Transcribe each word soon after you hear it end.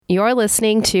You're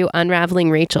listening to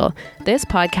Unraveling Rachel. This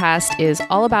podcast is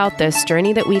all about this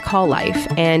journey that we call life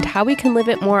and how we can live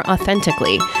it more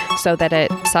authentically so that it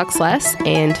sucks less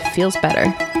and feels better.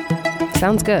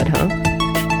 Sounds good, huh?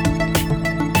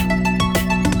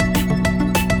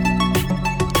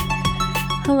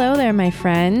 Hello there, my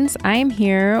friends. I'm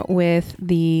here with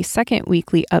the second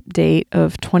weekly update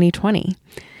of 2020.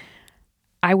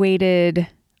 I waited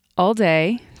all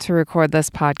day to record this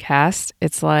podcast.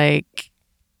 It's like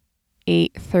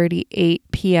 8:38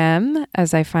 p.m.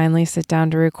 as I finally sit down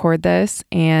to record this.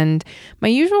 And my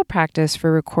usual practice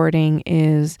for recording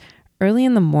is early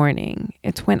in the morning.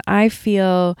 It's when I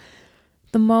feel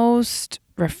the most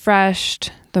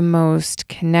refreshed, the most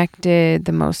connected,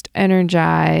 the most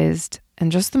energized,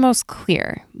 and just the most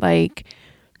clear. Like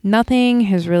nothing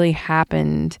has really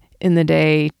happened in the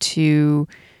day to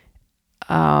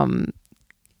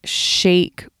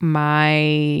shake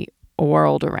my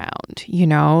world around,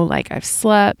 like I've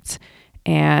slept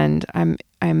and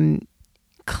I'm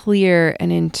clear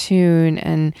and in tune,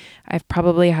 and I've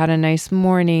probably had a nice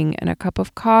morning and a cup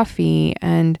of coffee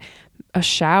and a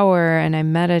shower, and I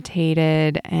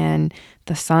meditated and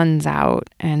the sun's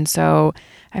out, and so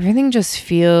everything just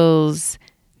feels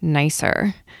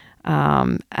nicer.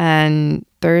 And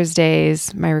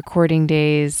Thursdays, my recording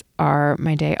days, are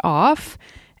my day off,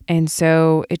 and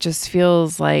so it just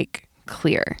feels like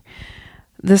clear.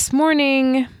 This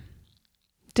morning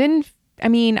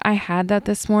I had that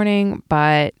this morning,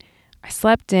 but I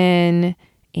slept in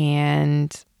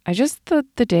and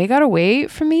the day got away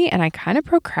from me, and I kind of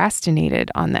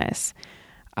procrastinated on this.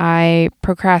 And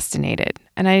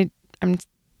I'm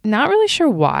not really sure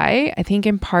why. I think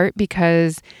in part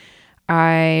because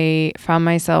I found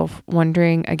myself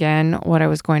wondering again what I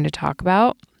was going to talk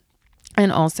about.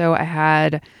 And also I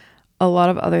had a lot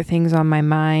of other things on my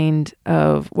mind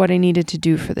of what I needed to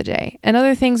do for the day, and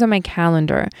other things on my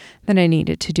calendar that I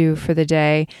needed to do for the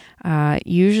day.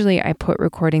 Usually I put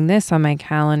recording this on my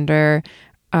calendar,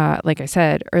 like I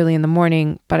said, early in the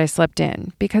morning, but I slept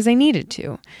in because I needed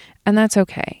to, and that's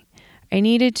okay. I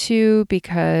needed to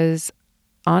because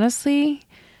honestly,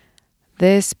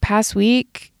 this past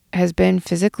week has been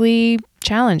physically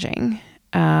challenging,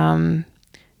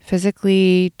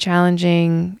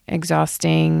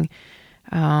 exhausting.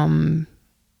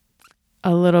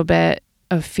 A little bit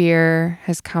of fear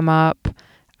has come up.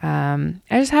 I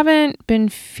just haven't been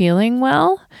feeling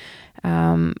well.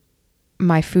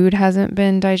 My food hasn't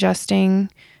been digesting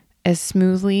as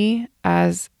smoothly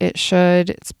as it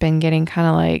should. It's been getting kind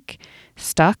of like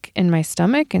stuck in my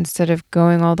stomach instead of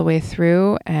going all the way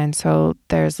through. And so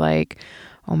there's like,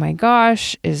 oh my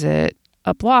gosh, is it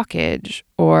a blockage?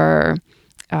 Or,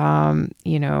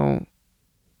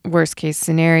 worst case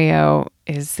scenario,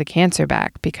 is the cancer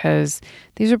back? Because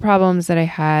these are problems that I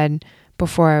had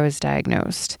before I was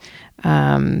diagnosed.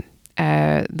 The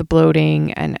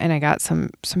bloating and I got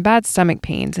some bad stomach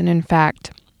pains. And in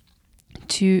fact,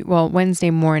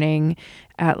 Wednesday morning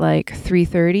at like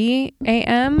 3:30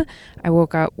 a.m., I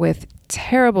woke up with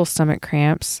terrible stomach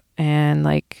cramps, and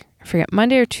I forget,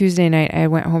 Monday or Tuesday night, I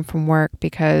went home from work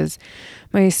because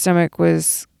my stomach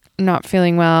was not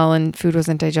feeling well and food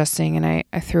wasn't digesting, and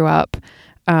I threw up.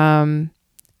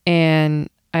 And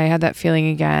I had that feeling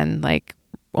again, like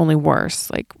only worse,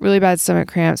 like really bad stomach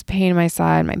cramps, pain in my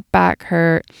side, my back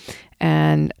hurt,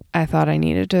 and I thought I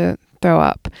needed to throw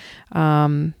up.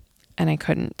 And I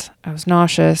couldn't. I was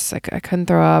nauseous. I couldn't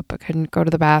throw up. I couldn't go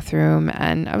to the bathroom,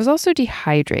 and I was also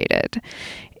dehydrated.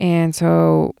 And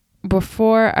so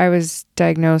before I was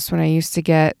diagnosed, when I used to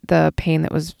get the pain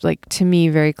that was like to me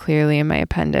very clearly in my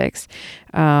appendix,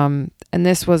 and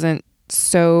this wasn't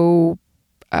so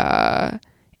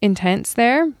intense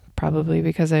there, probably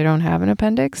because I don't have an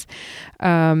appendix,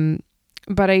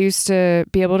 but I used to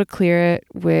be able to clear it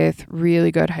with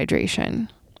really good hydration.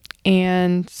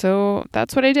 And so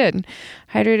that's what I did.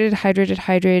 Hydrated.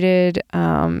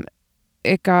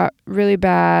 It got really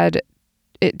bad.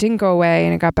 It didn't go away,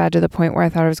 and it got bad to the point where I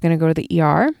thought I was going to go to the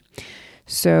ER.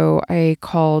 So I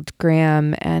called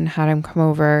Graham and had him come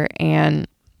over, and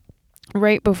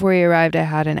right before he arrived, I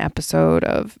had an episode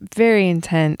of very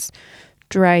intense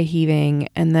dry heaving,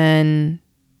 and then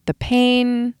the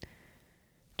pain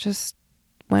just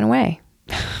went away.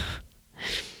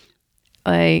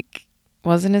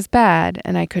 Wasn't as bad,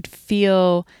 and I could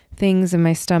feel things in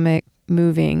my stomach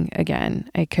moving again.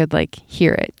 I could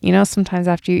hear it. Sometimes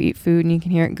after you eat food and you can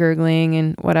hear it gurgling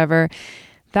and whatever.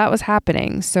 That was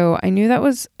happening. So I knew that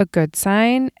was a good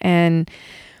sign. And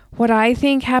what I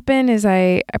think happened is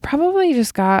I probably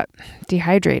just got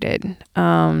dehydrated.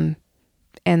 And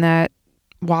that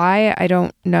Why? I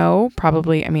don't know.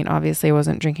 Probably, I mean, obviously I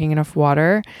wasn't drinking enough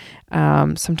water.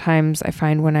 Sometimes I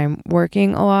find when I'm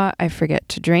working a lot, I forget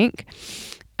to drink.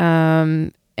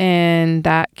 And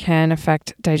that can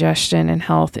affect digestion and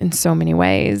health in so many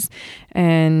ways.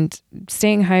 And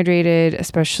staying hydrated,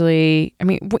 especially, I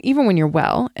mean, even when you're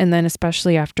well, and then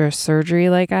especially after a surgery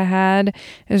like I had,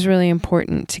 is really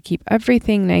important to keep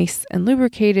everything nice and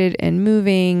lubricated and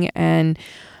moving and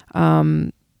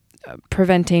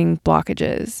preventing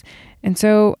blockages. And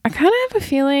so I kind of have a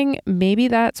feeling maybe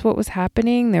that's what was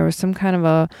happening. There was some kind of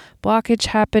a blockage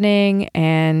happening,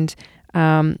 and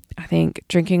I think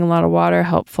drinking a lot of water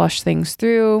helped flush things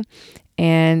through.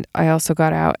 And I also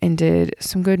got out and did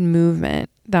some good movement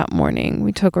that morning.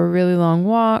 We took a really long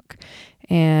walk,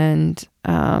 and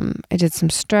I did some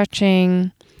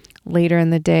stretching. Later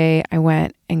in the day, I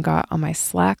went and got on my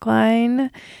slack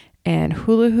line and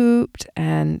hula hooped,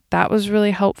 and that was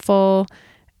really helpful.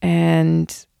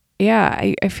 And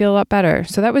yeah, I feel a lot better.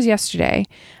 So that was yesterday.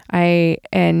 I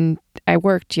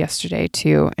worked yesterday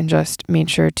too, and just made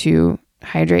sure to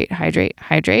hydrate,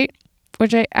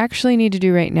 which I actually need to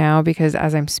do right now because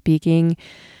as I'm speaking,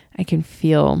 I can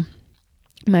feel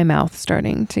my mouth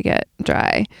starting to get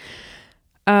dry.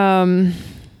 So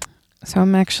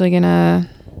I'm actually gonna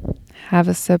have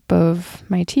a sip of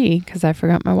my tea because I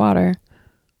forgot my water.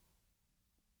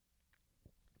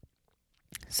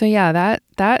 So yeah,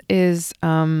 that is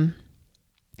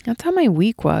that's how my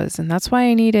week was, and that's why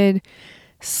I needed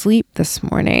sleep this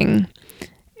morning.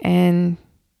 And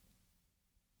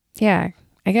yeah,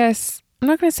 I guess I'm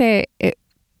not going to say it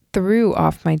threw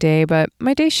off my day, but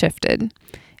my day shifted.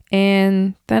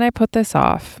 And then I put this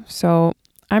off. So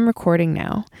I'm recording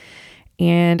now.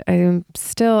 And I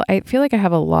feel like I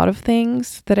have a lot of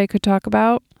things that I could talk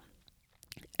about.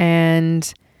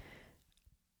 And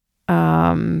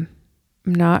I'm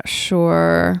not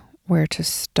sure where to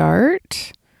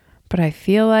start, but I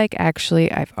feel like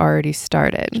actually I've already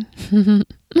started.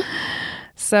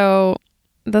 So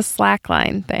the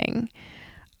slackline thing,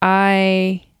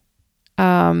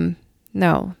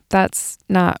 no, that's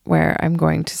not where I'm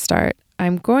going to start.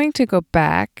 I'm going to go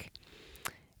back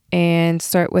and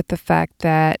start with the fact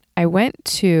that I went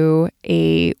to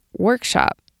a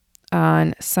workshop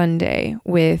on Sunday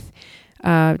with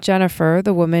Jennifer,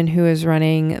 the woman who is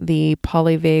running the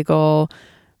polyvagal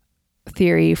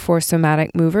theory for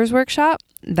somatic movers workshop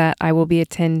that I will be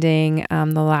attending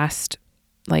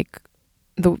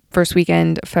the first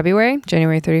weekend of February,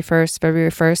 January 31st, February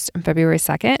 1st, and February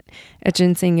 2nd at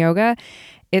Ginseng Yoga.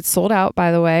 It's sold out,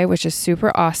 by the way, which is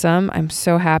super awesome. I'm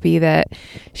so happy that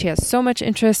she has so much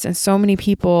interest and so many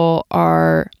people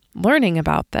are learning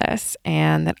about this,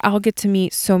 and that I'll get to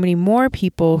meet so many more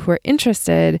people who are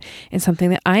interested in something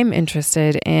that I'm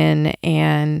interested in,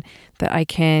 and that I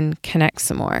can connect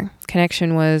some more.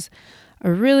 Connection was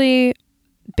a really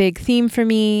big theme for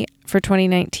me for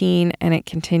 2019, and it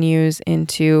continues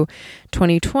into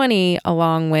 2020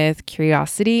 along with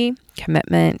curiosity,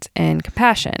 commitment, and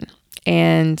compassion.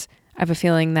 And I have a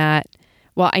feeling that,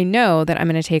 I know that I'm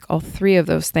going to take all three of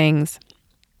those things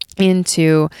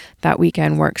into that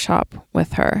weekend workshop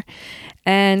with her.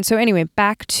 And so anyway,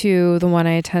 back to the one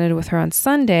I attended with her on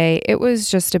Sunday, it was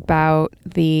just about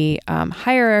the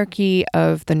hierarchy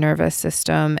of the nervous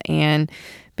system, and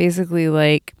basically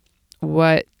a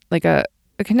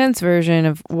condensed version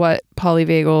of what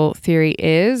polyvagal theory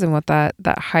is and what that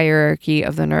hierarchy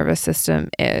of the nervous system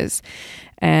is.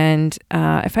 And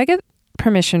if I get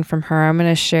permission from her, I'm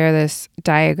going to share this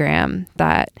diagram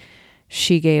that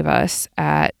she gave us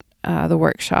at the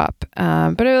workshop.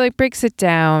 But it breaks it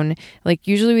down.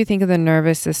 Usually we think of the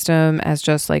nervous system as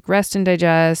just rest and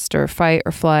digest or fight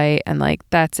or flight, and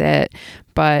that's it.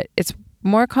 But it's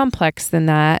more complex than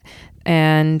that.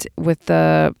 And with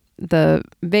the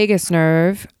vagus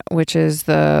nerve, which is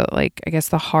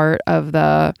the heart of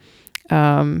the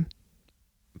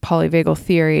polyvagal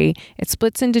theory, it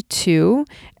splits into two,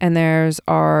 and there's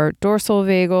our dorsal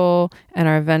vagal and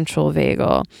our ventral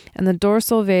vagal. And the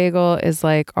dorsal vagal is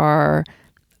our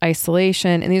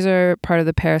isolation, and these are part of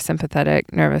the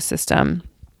parasympathetic nervous system.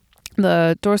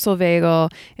 The dorsal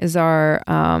vagal is our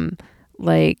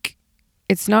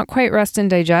it's not quite rest and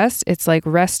digest, it's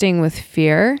resting with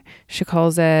fear. She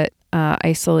calls it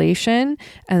isolation.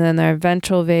 And then their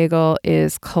ventral vagal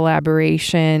is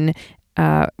collaboration.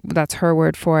 That's her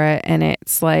word for it. And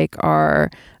it's our,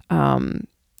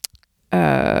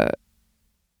 I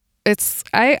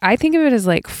think of it as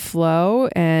flow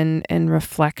and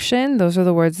reflection. Those are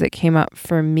the words that came up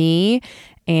for me.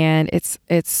 And it's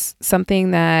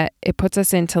something that it puts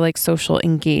us into social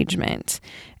engagement.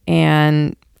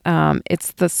 And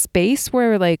It's the space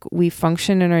where like we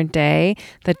function in our day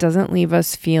that doesn't leave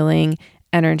us feeling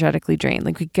energetically drained.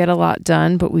 Like we get a lot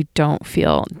done, but we don't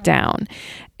feel down.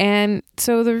 And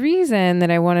so the reason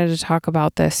that I wanted to talk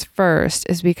about this first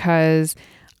is because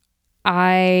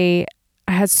I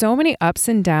had so many ups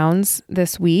and downs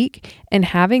this week, and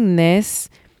having this,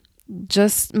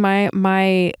 just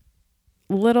my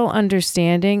little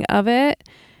understanding of it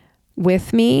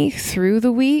with me through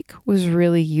the week was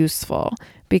really useful,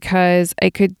 because I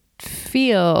could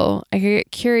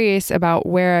get curious about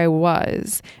where I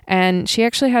was. And she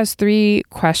actually has 3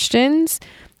 questions.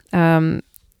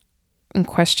 And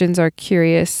questions are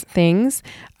curious things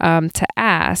to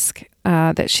ask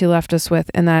that she left us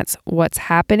with. And that's: what's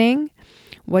happening?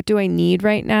 What do I need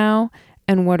right now?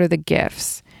 And what are the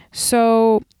gifts?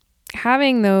 So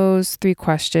having those 3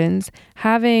 questions,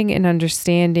 having an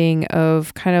understanding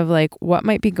of kind of like what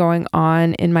might be going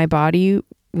on in my body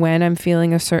when I'm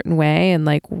feeling a certain way, and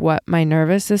like what my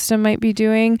nervous system might be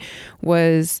doing,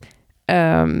 was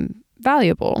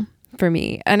valuable for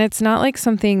me. And it's not like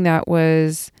something that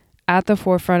was at the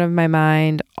forefront of my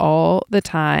mind all the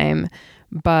time,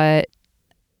 but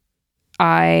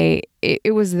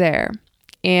it was there.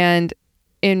 And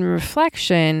in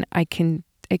reflection, I can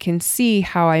see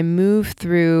how I move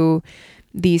through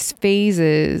these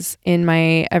phases in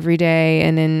my everyday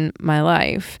and in my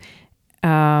life,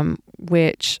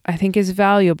 which I think is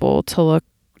valuable to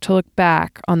look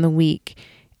back on the week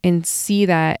and see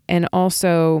that. And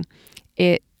also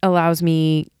it allows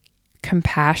me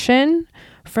compassion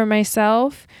for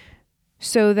myself,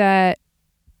 so that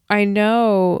I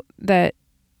know that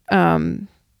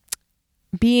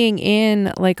being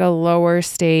in like a lower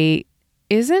state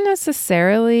isn't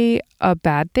necessarily a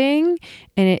bad thing,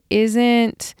 and it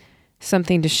isn't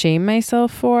something to shame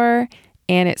myself for,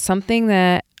 and it's something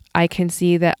that I can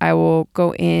see that I will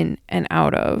go in and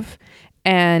out of,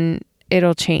 and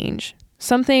it'll change.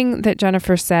 Something that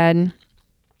Jennifer said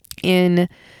in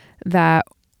that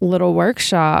little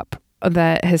workshop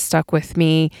that has stuck with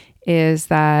me is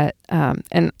that,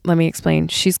 and let me explain,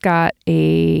 she's got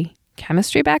a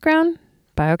chemistry background,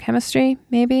 biochemistry,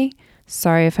 maybe.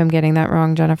 Sorry if I'm getting that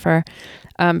wrong, Jennifer.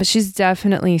 But she's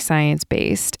definitely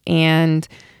science-based. And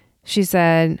she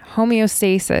said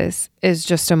homeostasis is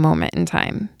just a moment in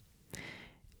time.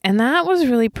 And that was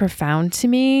really profound to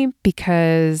me,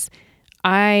 because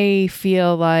I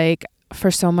feel like for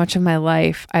so much of my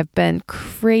life, I've been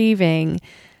craving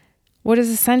what is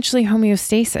essentially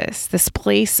homeostasis, this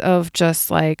place of just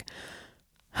like,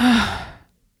 I've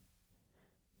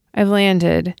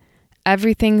landed,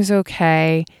 everything's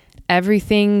okay,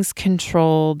 everything's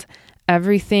controlled,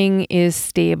 everything is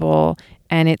stable,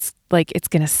 and it's like, it's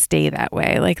going to stay that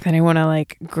way. Like, then I want to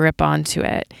like grip onto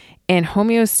it. And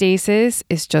homeostasis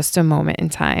is just a moment in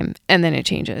time, and then it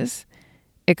changes.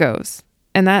 It goes.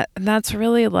 And that's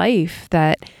really life,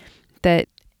 that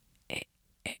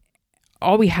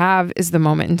all we have is the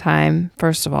moment in time,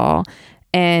 first of all,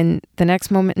 and the next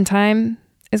moment in time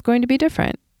is going to be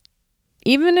different.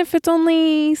 Even if it's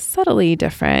only subtly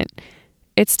different,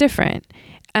 it's different.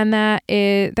 And that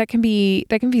can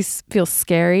feel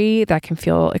scary, that can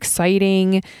feel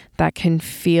exciting, that can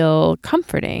feel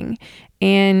comforting.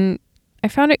 And I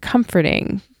found it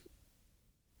comforting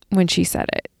when she said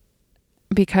it,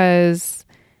 because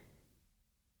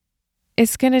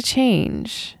it's going to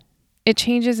change. It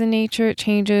changes in nature, it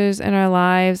changes in our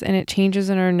lives, and it changes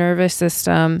in our nervous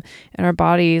system and our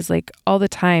bodies like all the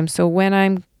time. So when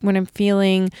I'm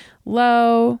feeling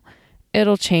low,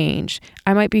 it'll change.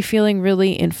 I might be feeling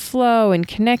really in flow and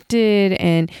connected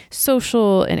and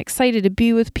social and excited to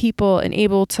be with people and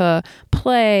able to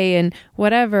play and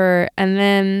whatever. And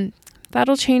then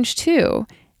that'll change too.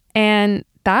 And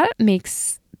that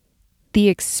makes the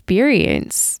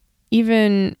experience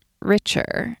even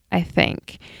richer, I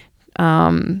think.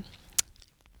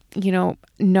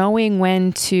 Knowing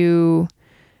when to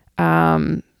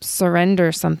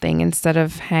surrender something instead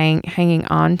of hanging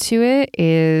on to it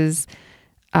is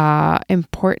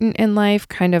important in life.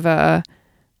 Kind of I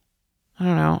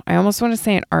don't know, I almost want to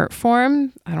say an art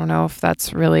form. I don't know if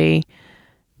that's really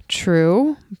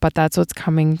true, but that's what's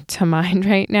coming to mind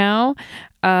right now.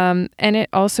 And it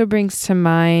also brings to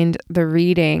mind the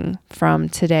reading from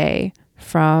today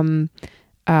from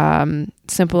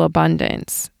Simple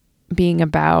Abundance, being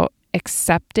about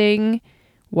accepting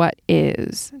what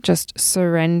is, just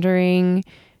surrendering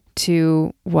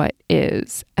to what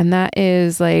is. And that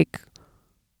is like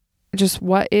just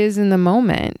what is in the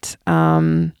moment.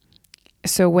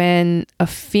 So when a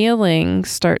feeling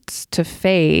starts to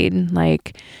fade,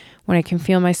 like when I can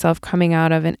feel myself coming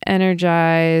out of an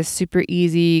energized, super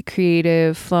easy,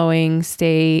 creative, flowing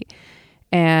state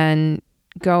and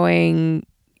going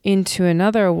into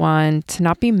another one, to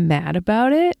not be mad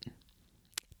about it,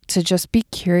 to just be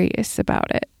curious about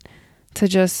it, to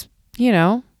just,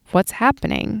 what's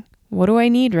happening? What do I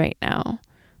need right now?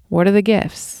 What are the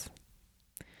gifts?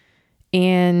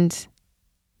 And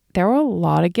there were a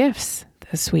lot of gifts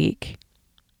this week.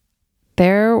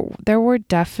 There were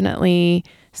definitely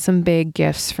some big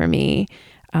gifts for me.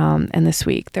 And this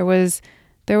week there was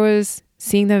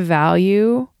seeing the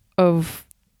value of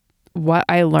what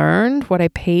I learned, what I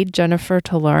paid Jennifer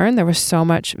to learn. There was so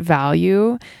much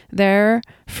value there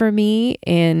for me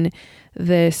in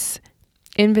this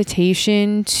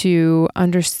invitation to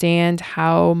understand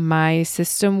how my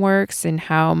system works and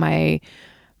how my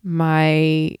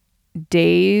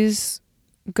days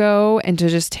go, and to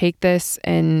just take this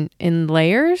in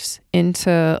layers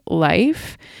into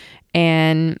life,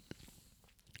 and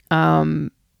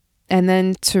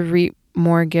then to reap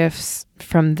more gifts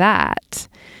from that.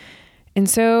 And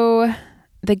so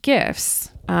the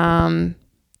gifts, well,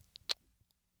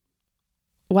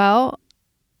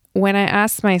 when I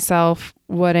asked myself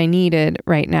what I needed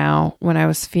right now when I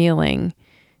was feeling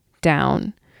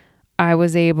down, I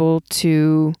was able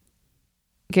to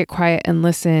get quiet and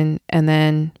listen and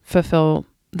then fulfill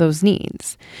those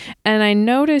needs. And I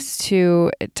noticed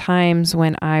too at times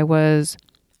when I was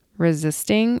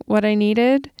resisting what I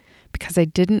needed because I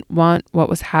didn't want what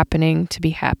was happening to be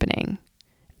happening.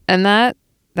 And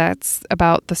that's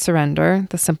about the surrender,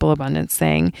 the simple abundance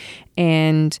thing,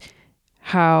 and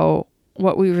how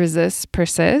what we resist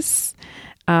persists.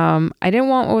 I didn't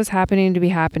want what was happening to be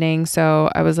happening, so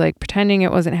I was like pretending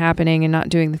it wasn't happening and not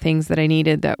doing the things that I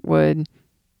needed that would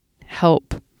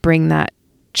help bring that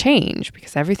change,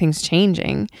 because everything's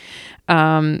changing.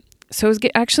 So it was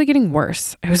actually getting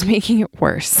worse. I was making it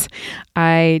worse.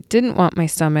 I didn't want my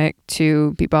stomach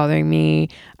to be bothering me.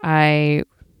 I,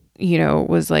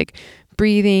 was like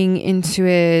breathing into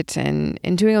it and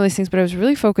doing all these things, but I was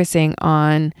really focusing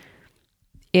on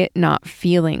it not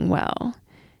feeling well.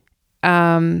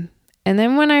 And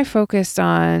then when I focused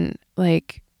on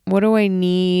like, what do I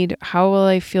need? How will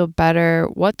I feel better?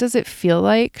 What does it feel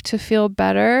like to feel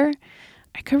better?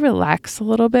 I could relax a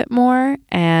little bit more,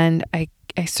 and I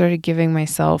started giving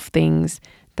myself things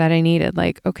that I needed.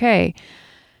 Like, okay,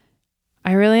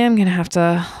 I really am going to have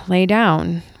to lay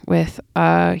down with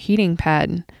a heating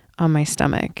pad on my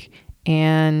stomach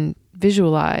and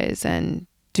visualize and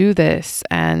do this,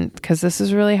 and because this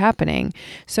is really happening.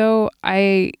 So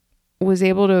I was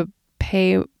able to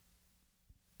pay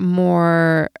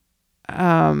more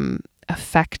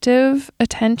effective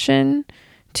attention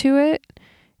to it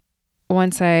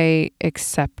once I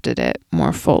accepted it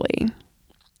more fully.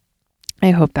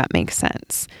 I hope that makes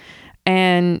sense.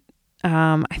 And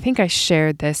I think I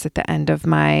shared this at the end of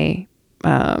my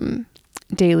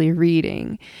daily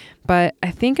reading, but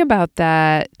I think about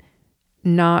that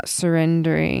not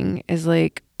surrendering is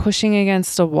like pushing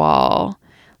against a wall,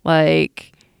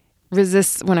 like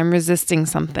when I'm resisting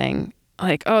something,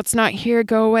 like, oh, it's not here,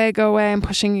 go away, I'm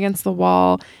pushing against the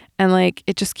wall, and like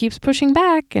it just keeps pushing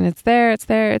back, and it's there.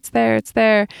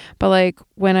 But like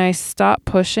when I stop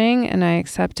pushing and I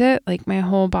accept it, like my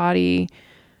whole body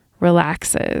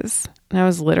relaxes. And I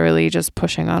was literally just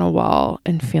pushing on a wall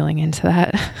and feeling into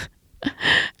that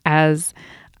as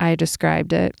I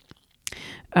described it.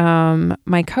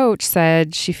 My coach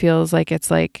said she feels like it's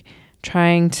like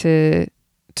trying to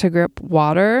grip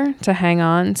water to hang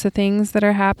on to things that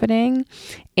are happening.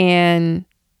 And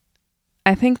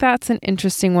I think that's an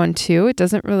interesting one too. It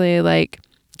doesn't really like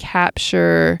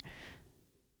capture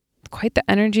quite the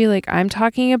energy like I'm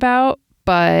talking about,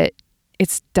 but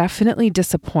it's definitely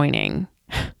disappointing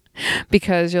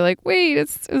because you're like, wait,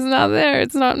 it's not there.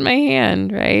 It's not in my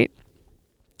hand. Right.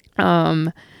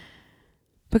 But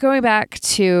going back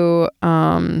to,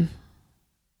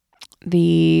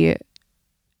 the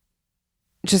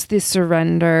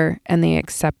surrender and the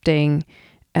accepting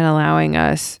and allowing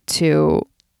us to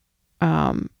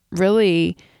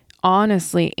really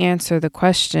honestly answer the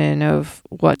question of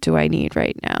what do I need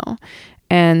right now?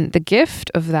 And the gift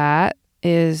of that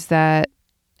is that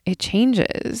it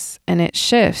changes and it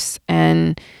shifts,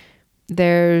 and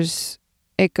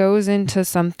it goes into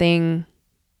something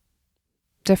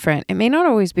different. It may not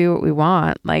always be what we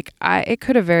want. Like it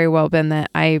could have very well been that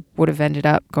I would have ended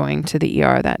up going to the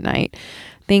ER that night.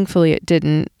 Thankfully it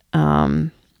didn't.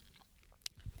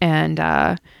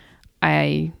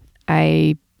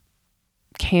 I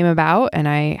came about and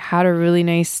I had a really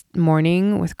nice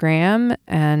morning with Graham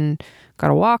and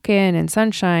got a walk in and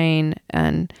sunshine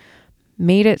and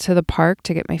made it to the park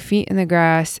to get my feet in the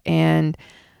grass, and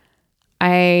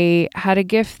I had a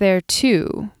gift there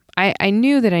too. I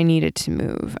knew that I needed to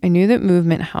move. I knew that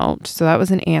movement helped. So that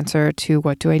was an answer to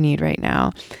what do I need right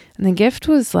now. And the gift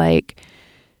was like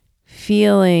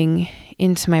feeling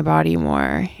into my body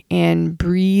more and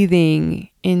breathing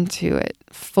into it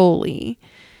fully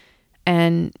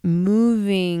and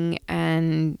moving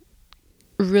and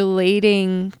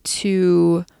relating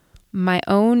to my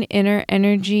own inner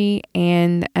energy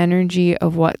and the energy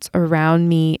of what's around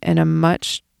me in a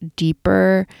much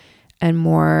deeper and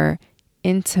more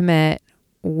intimate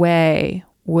way,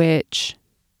 which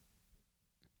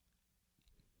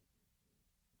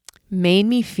made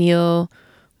me feel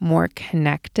more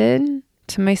connected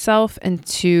to myself and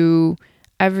to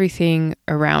everything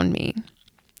around me.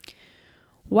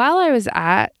 While I was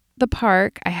at the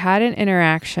park, I had an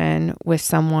interaction with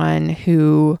someone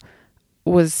who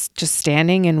was just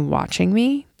standing and watching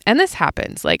me. And this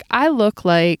happens. Like, I look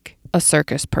like a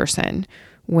circus person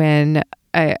when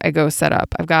I go set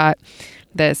up. I've got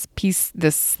this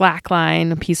slack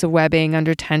line, a piece of webbing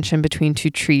under tension between two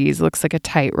trees. Looks like a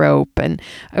tightrope, and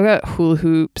I've got hula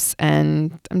hoops,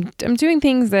 and I'm doing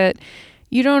things that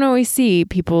you don't always see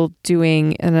people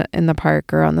doing in the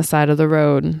park or on the side of the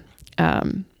road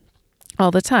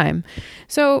all the time.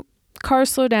 So cars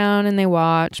slow down and they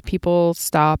watch. People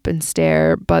stop and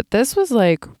stare, but this was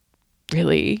like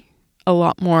really a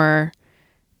lot more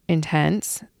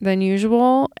intense than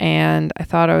usual, and I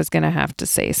thought I was going to have to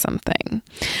say something.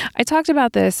 I talked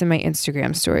about this in my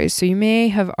Instagram stories, so you may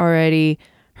have already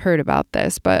heard about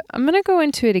this, but I'm going to go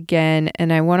into it again,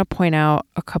 and I want to point out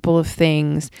a couple of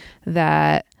things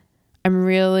that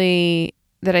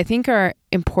that I think are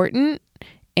important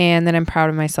and that I'm proud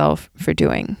of myself for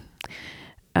doing.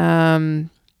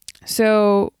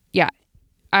 So yeah,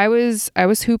 I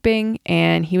was hooping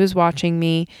and he was watching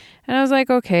me, and I was like,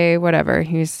 okay, whatever.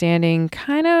 He was standing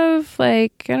kind of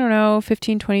like, I don't know,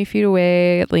 15, 20 feet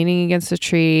away, leaning against a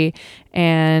tree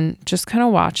and just kind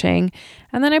of watching.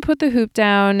 And then I put the hoop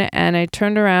down and I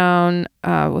turned around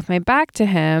with my back to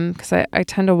him, because I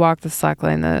tend to walk the slack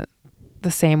line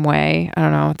the same way. I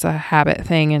don't know. It's a habit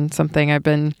thing and something I've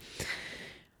been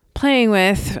playing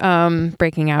with,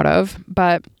 breaking out of.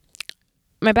 But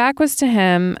my back was to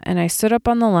him, and I stood up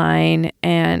on the line,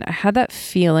 and I had that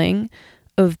feeling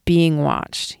of being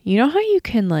watched. You know how you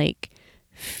can like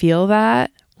feel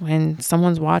that when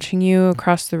someone's watching you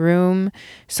across the room?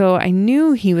 So I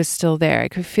knew he was still there. I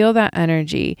could feel that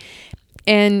energy.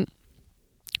 And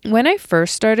when I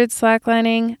first started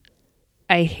slacklining,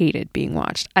 I hated being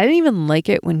watched. I didn't even like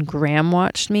it when Graham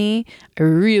watched me. I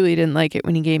really didn't like it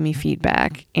when he gave me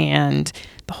feedback. And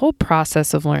the whole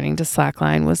process of learning to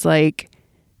slackline was like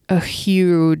a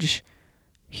huge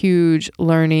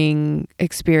learning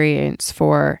experience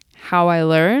for how I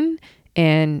learn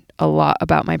and a lot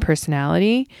about my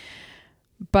personality.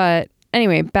 But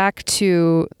anyway, back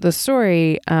to the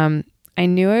story. I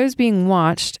knew I was being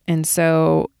watched. And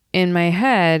so in my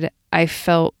head, I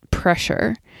felt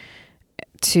pressure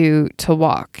to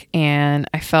walk, and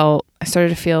I started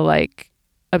to feel like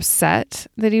upset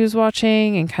that he was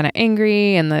watching and kind of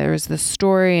angry, and there was this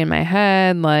story in my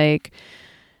head like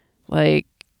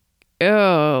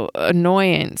oh,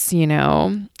 annoyance, you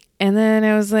know. And then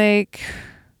I was like,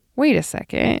 wait a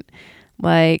second,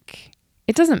 like,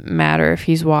 it doesn't matter if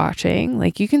he's watching,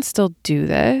 like, you can still do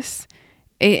this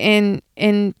and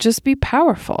just be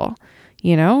powerful,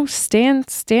 you know. Stand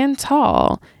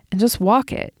tall and just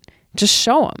walk it. Just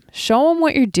show them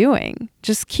what you're doing.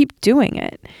 Just keep doing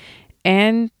it.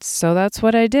 And so that's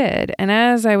what I did. And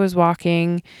as I was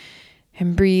walking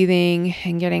and breathing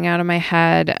and getting out of my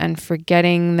head and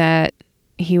forgetting that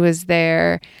he was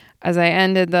there, as I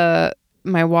ended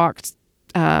my walk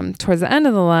towards the end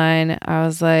of the line, I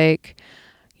was like,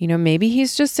 you know, maybe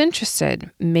he's just interested.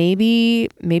 Maybe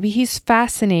he's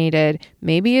fascinated.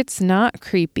 Maybe it's not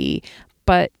creepy,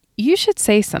 but you should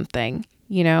say something.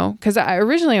 You know, because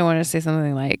originally I wanted to say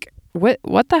something like, what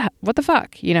the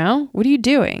fuck, you know? What are you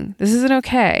doing? This isn't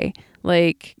okay.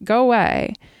 Like, go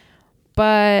away.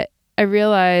 But I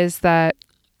realized that,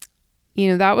 you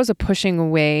know, that was a pushing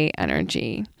away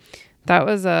energy. That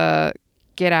was a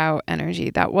get out energy.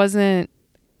 That was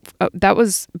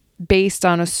based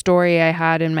on a story I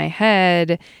had in my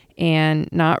head and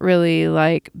not really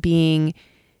like being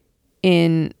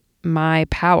in my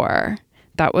power.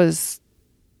 That was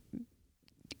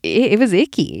it was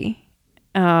icky.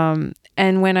 And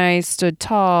when I stood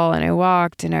tall and I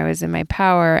walked and I was in my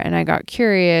power and I got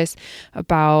curious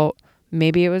about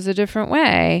maybe it was a different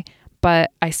way,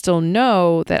 but I still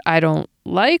know that I don't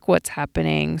like what's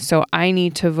happening. So I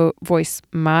need to voice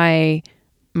my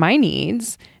my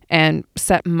needs and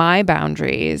set my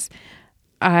boundaries,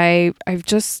 I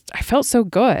felt so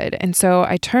good. And so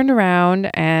I turned around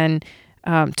and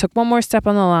took one more step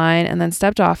on the line and then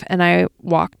stepped off, and I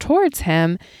walked towards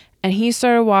him, and he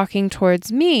started walking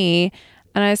towards me,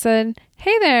 and I said,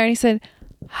 "Hey there." And he said,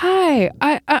 "Hi,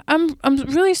 I'm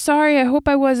really sorry. I hope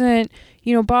I wasn't,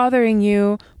 bothering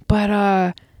you,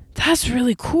 but that's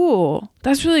really cool.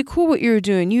 That's really cool what you're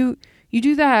doing. You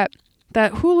do that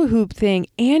hula hoop thing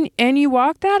and you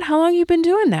walk that? How long you been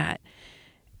doing that?"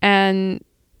 And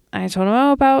I told him,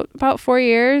 about 4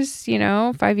 years,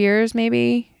 5 years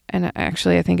maybe. And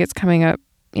actually, I think it's coming up.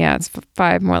 Yeah, it's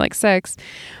 5, more like 6.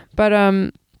 But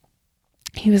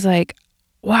he was like,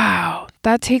 "Wow,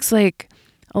 that takes like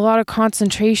a lot of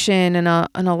concentration and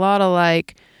a lot of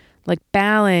like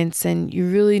balance, and you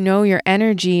really know your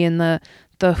energy and the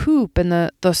hoop and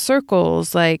the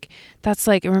circles. Like that's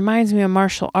like, it reminds me of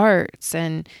martial arts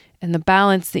and the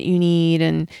balance that you need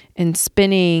and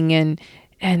spinning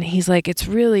and he's like,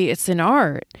 it's an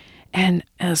art, and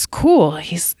it's cool."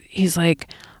 He's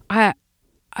like, I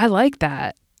like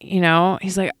that,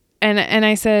 He's like, and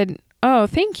I said, "Oh,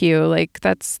 thank you. Like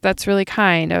that's really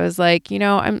kind." I was like,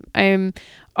 I'm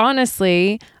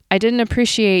honestly, I didn't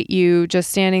appreciate you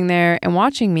just standing there and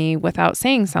watching me without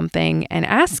saying something and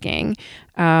asking.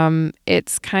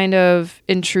 It's kind of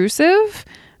intrusive.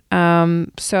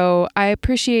 So I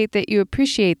appreciate that you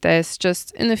appreciate this.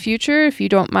 Just in the future, if you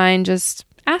don't mind just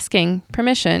asking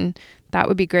permission, that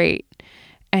would be great.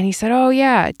 And he said, "Oh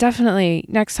yeah, definitely.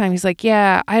 Next time." He's like,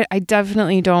 "Yeah, I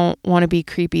definitely don't want to be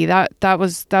creepy. That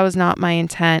was not my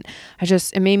intent.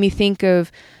 It made me think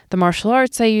of the martial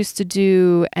arts I used to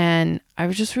do, and I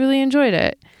just really enjoyed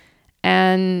it."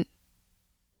 And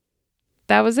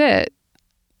that was it.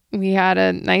 We had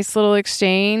a nice little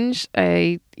exchange.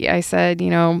 I said,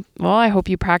 "Well, I hope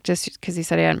you practice," because he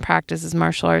said he hadn't practiced his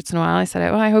martial arts in a while. I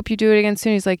said, "Well, I hope you do it again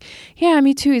soon." He's like, "Yeah,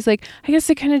 me too." He's like, "I guess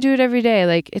I kind of do it every day.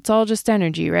 Like, it's all just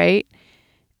energy, right?"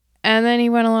 And then he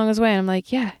went along his way, and I'm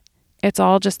like, "Yeah, it's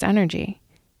all just energy.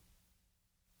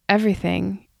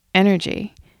 Everything,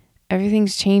 energy.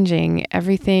 Everything's changing.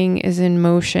 Everything is in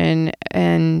motion,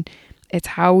 and it's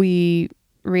how we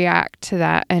react to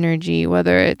that energy,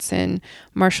 whether it's in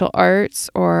martial arts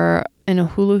or in a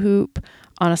hula hoop,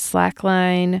 on a slack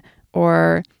line,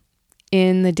 or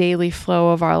in the daily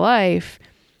flow of our life.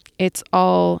 It's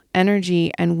all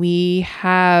energy, and we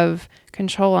have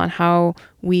control on how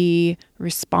we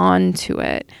respond to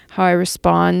it. How I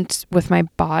respond with my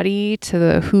body to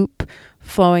the hoop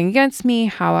flowing against me,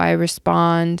 how I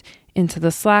respond into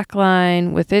the slack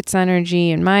line with its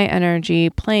energy and my energy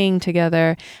playing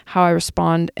together, how I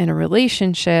respond in a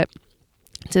relationship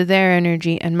to their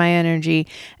energy and my energy,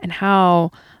 and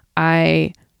how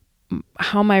my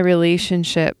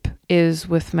relationship is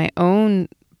with my own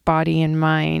body and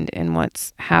mind and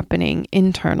what's happening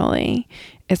internally.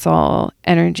 It's all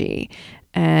energy.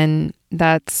 And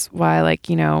that's why,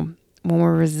 when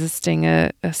we're resisting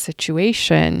a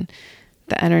situation,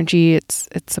 the energy,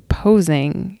 it's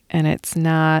opposing, and it's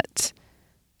not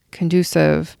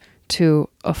conducive to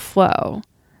a flow.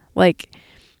 If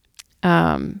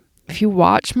you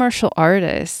watch martial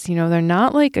artists, they're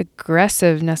not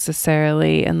aggressive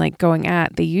necessarily and going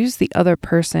at. They use the other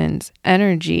person's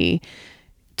energy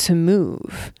to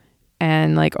move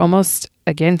and almost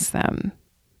against them.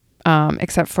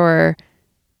 Except for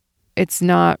it's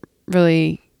not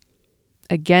really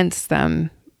against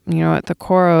them. At the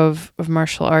core of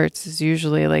martial arts is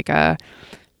usually a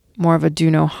more of a do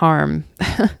no harm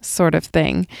sort of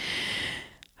thing.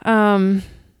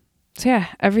 So yeah,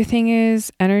 everything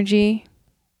is energy.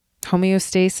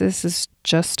 Homeostasis is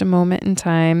just a moment in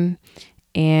time.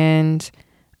 And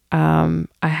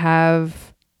I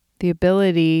have the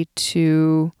ability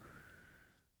to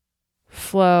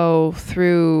flow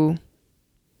through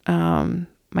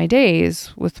my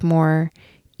days with more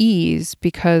ease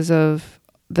because of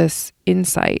this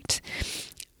insight.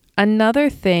 Another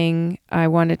thing I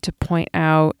wanted to point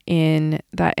out in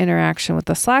that interaction with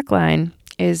the slackline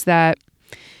is that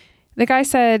the guy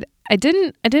said, I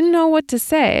didn't know what to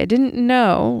say. I didn't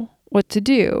know what to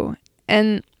do.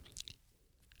 And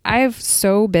I've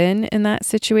so been in that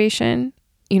situation,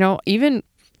 even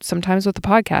sometimes with the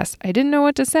podcast. I didn't know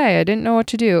what to say. I didn't know what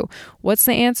to do. What's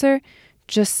the answer?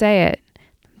 Just say it.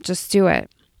 Just do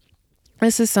it.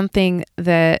 This is something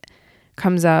that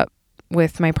comes up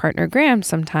with my partner Graham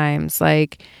sometimes.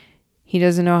 He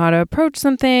doesn't know how to approach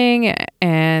something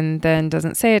and then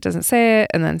doesn't say it,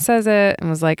 and then says it and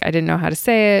was like, I didn't know how to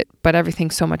say it, but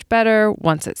everything's so much better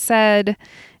once it's said.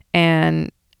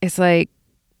 And it's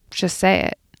just say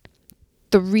it.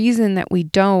 The reason that we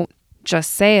don't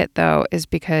just say it though is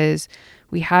because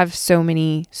we have so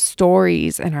many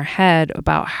stories in our head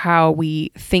about how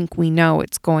we think we know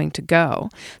it's going to go,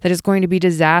 that it's going to be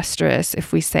disastrous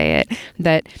if we say it,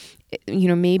 that,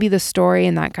 maybe the story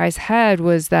in that guy's head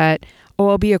was that, oh,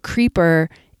 I'll be a creeper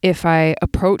if I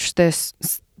approach this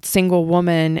single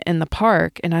woman in the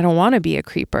park and I don't want to be a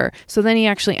creeper. So then he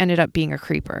actually ended up being a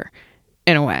creeper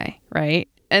in a way, right?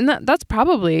 And that's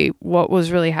probably what was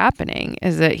really happening,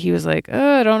 is that he was like,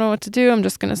 oh, I don't know what to do. I'm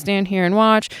just going to stand here and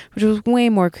watch, which was way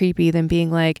more creepy than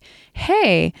being like,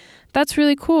 hey, that's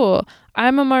really cool.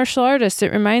 I'm a martial artist.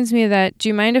 It reminds me of that. Do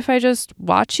you mind if I just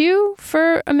watch you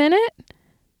for a minute?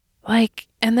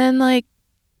 And then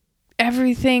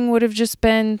everything would have just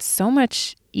been so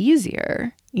much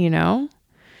easier,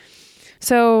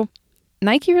 So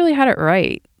Nike really had it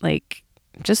right.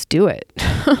 Just do it.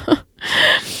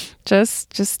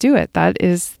 Just do it. That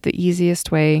is the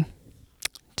easiest way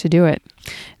to do it.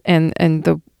 And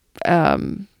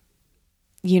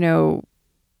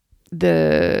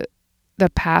the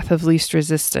path of least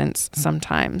resistance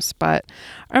sometimes, but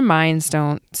our minds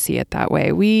don't see it that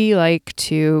way. We like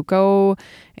to go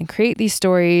and create these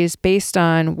stories based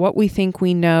on what we think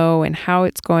we know and how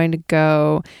it's going to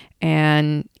go.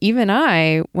 And even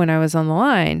I, when I was on the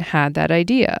line, had that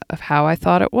idea of how I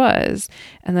thought it was.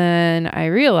 And then I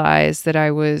realized that I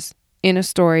was in a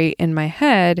story in my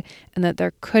head and that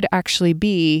there could actually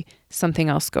be something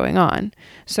else going on.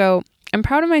 So I'm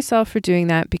proud of myself for doing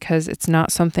that, because it's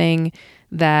not something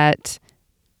that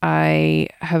I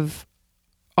have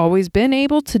always been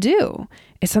able to do.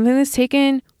 It's something that's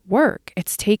taken work.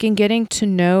 It's taken getting to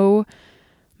know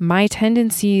my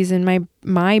tendencies and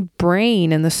my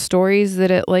brain and the stories that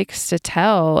it likes to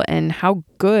tell and how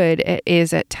good it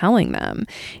is at telling them.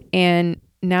 And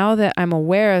now that I'm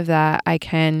aware of that, I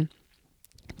can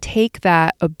take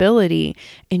that ability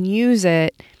and use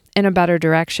it in a better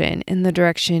direction, in the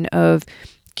direction of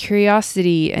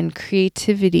curiosity and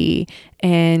creativity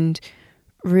and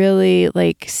really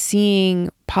seeing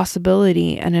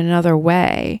possibility in another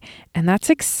way. And that's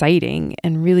exciting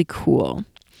and really cool.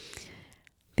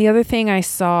 The other thing I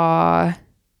saw,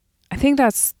 I think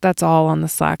that's all on the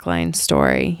slackline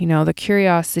story, the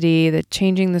curiosity, the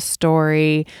changing the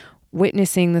story,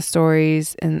 witnessing the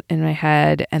stories in my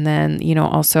head, and then,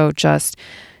 also just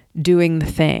doing the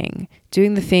thing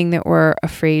that we're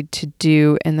afraid to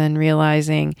do, and then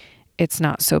realizing it's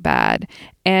not so bad.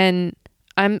 And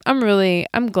I'm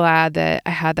glad that I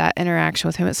had that interaction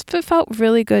with him. It felt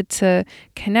really good to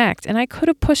connect, and I could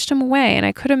have pushed him away, and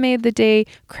I could have made the day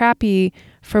crappy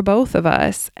for both of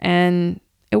us, and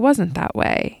it wasn't that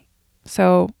way.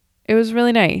 So it was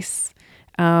really nice.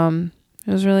 It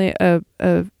was really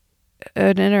an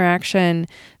interaction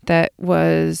that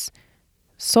was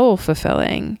soul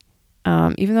fulfilling.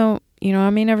 Even though, I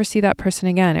may never see that person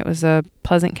again, it was a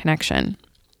pleasant connection.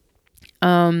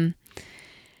 The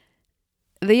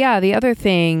other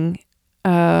thing,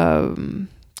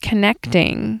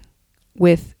 connecting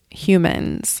with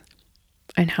humans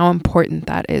and how important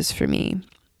that is for me,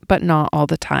 but not all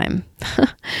the time.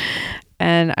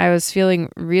 And I was feeling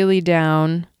really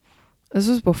down. This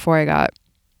was before I got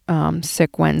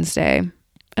sick Wednesday.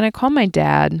 And I called my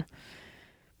dad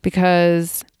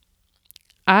because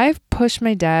I've pushed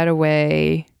my dad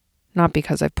away, not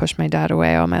because I've pushed my dad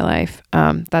away all my life.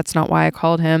 That's not why I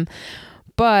called him,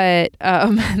 but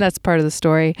that's part of the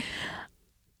story.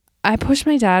 I pushed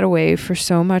my dad away for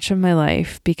so much of my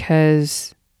life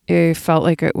because it felt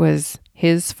like it was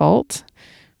his fault.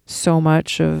 So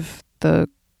much of the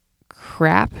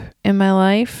crap in my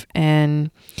life.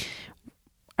 And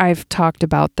I've talked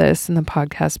about this in the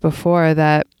podcast before,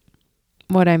 that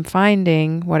what I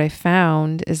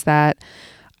found is that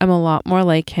I'm a lot more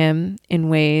like him in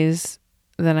ways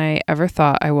than I ever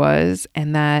thought I was,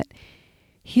 and that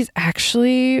he's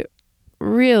actually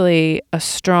really a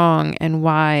strong and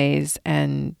wise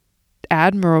and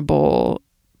admirable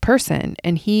person.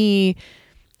 And he's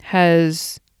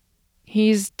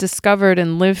discovered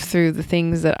and lived through the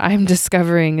things that I'm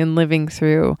discovering and living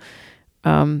through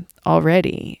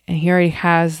already. And he already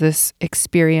has this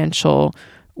experiential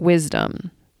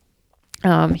wisdom.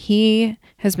 He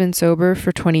has been sober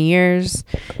for 20 years.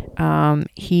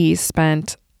 He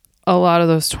spent a lot of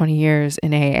those 20 years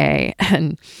in AA.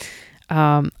 And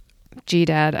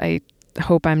Dad, I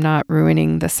hope I'm not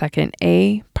ruining the second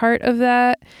A part of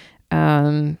that.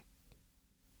 But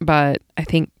I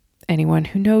think anyone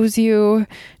who knows you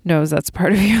knows that's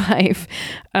part of your life.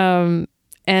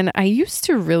 And I used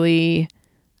to really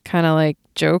kind of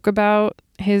joke about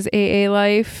his AA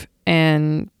life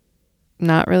and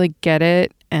not really get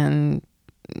it and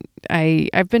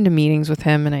I've been to meetings with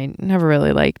him and I never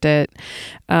really liked it.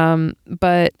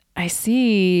 But I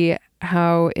see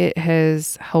how it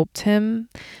has helped him.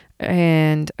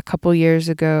 And a couple years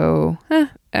ago,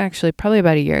 actually probably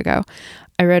about a year ago,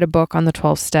 I read a book on the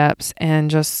 12 steps and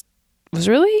just was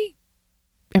really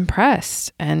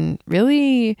impressed, and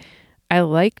really I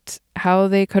liked how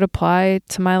they could apply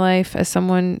to my life as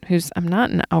someone I'm not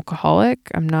an alcoholic.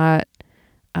 I'm not,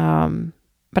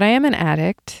 but I am an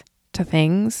addict to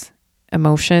things,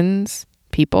 emotions,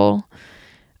 people,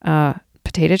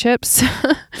 potato chips.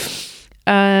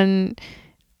 And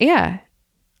yeah,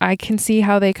 I can see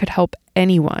how they could help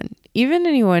anyone, even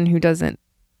anyone who doesn't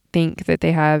think that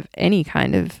they have any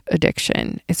kind of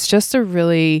addiction. It's just a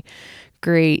really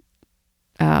great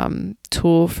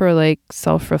tool for like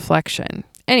self-reflection.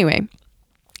 Anyway,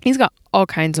 he's got all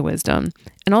kinds of wisdom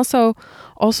and also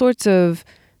all sorts of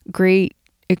great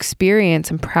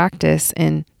experience and practice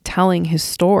in telling his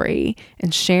story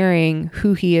and sharing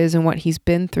who he is and what he's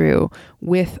been through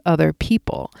with other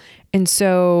people. And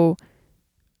so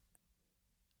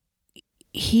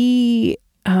he,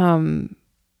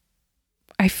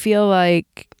 I feel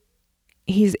like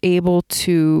he's able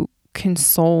to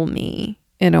console me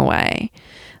in a way.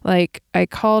 Like, I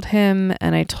called him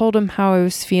and I told him how I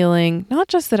was feeling, not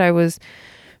just that I was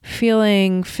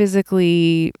feeling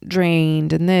physically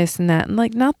drained and this and that, and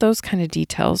like not those kind of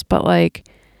details, but like,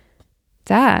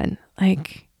 Dad,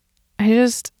 like I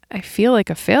feel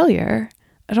like a failure.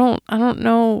 I don't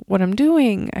know what I'm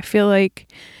doing. I feel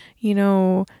like,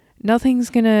 nothing's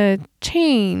gonna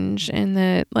change, and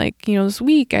that like, this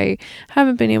week I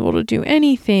haven't been able to do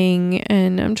anything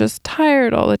and I'm just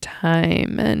tired all the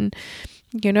time, and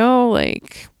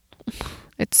like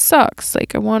it sucks.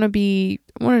 Like I wanted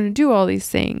to do all these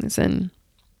things, and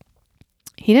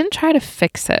he didn't try to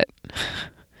fix it.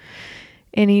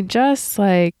 And he just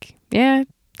like, yeah,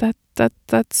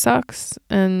 that sucks.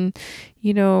 And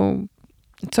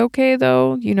it's okay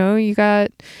though.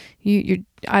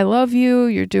 I love you.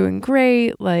 You're doing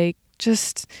great. Like,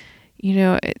 just,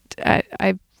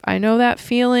 I know that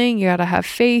feeling. You got to have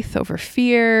faith over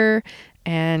fear.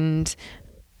 And,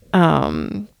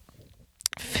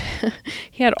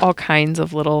 he had all kinds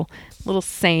of little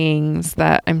sayings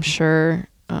that I'm sure,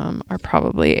 are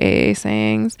probably AA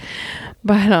sayings,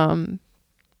 but, and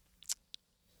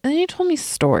then he told me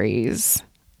stories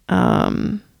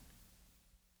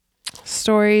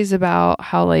about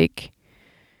how like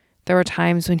there were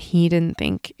times when he didn't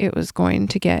think it was going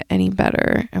to get any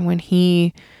better, and when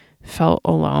he felt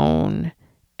alone,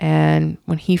 and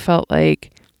when he felt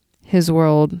like his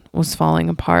world was falling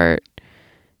apart,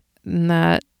 and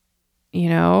that,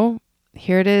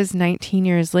 here it is 19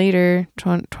 years later,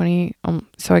 20,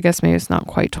 so I guess maybe it's not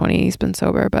quite 20, he's been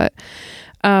sober, but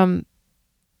 19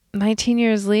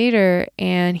 years later,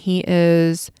 and he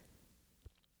is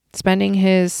spending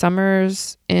his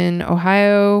summers in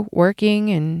Ohio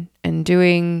working and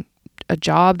doing a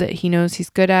job that he knows he's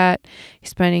good at. He's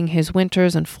spending his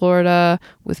winters in Florida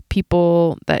with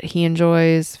people that he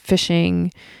enjoys,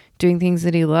 fishing, doing things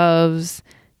that he loves.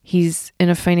 He's in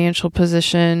a financial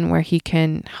position where he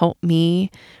can help me,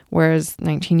 whereas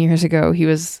 19 years ago, he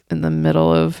was in the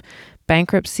middle of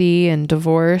bankruptcy and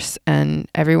divorce, and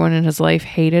everyone in his life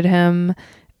hated him,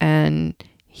 and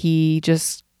he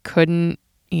just couldn't,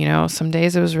 some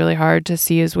days it was really hard to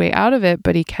see his way out of it,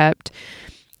 but he kept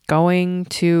going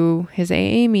to his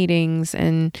AA meetings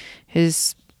and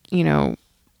his,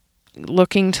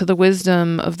 looking to the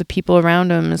wisdom of the people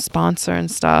around him, his sponsor and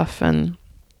stuff. And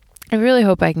I really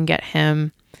hope I can get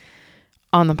him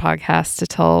on the podcast to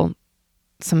tell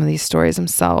some of these stories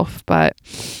himself. But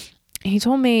he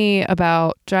told me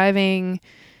about driving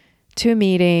to a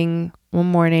meeting one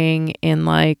morning in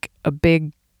like a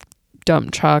big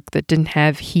dump truck that didn't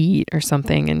have heat or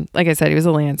something. And like I said, he was a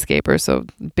landscaper, so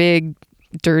big,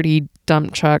 dirty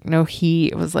dump truck, no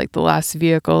heat. It was like the last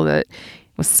vehicle that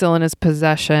was still in his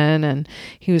possession, and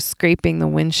he was scraping the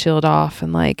windshield off,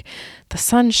 and like the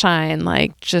sunshine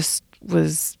like just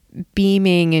was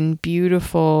beaming and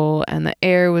beautiful, and the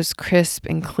air was crisp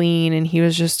and clean, and he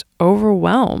was just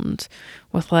overwhelmed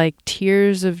with like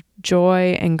tears of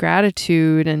joy and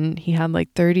gratitude. And he had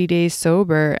like 30 days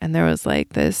sober, and there was like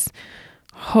this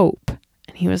hope,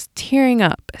 and he was tearing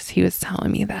up as he was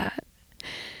telling me that.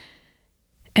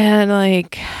 And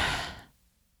like,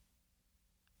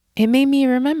 it made me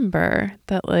remember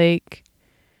that like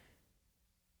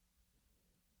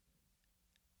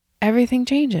everything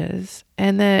changes,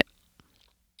 and that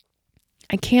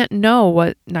I can't know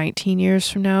what 19 years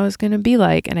from now is going to be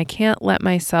like. And I can't let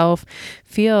myself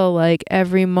feel like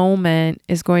every moment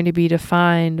is going to be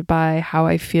defined by how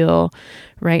I feel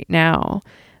right now.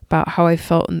 about how I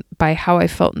felt by how I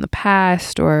felt in the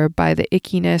past or by the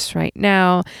ickiness right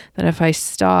now, that if I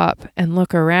stop and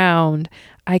look around,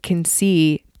 I can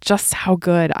see just how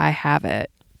good I have it.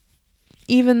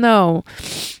 Even though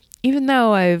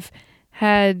I've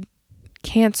had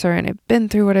cancer and I've been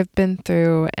through what I've been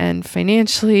through, and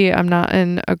financially I'm not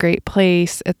in a great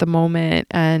place at the moment,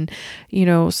 and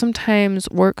sometimes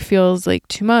work feels like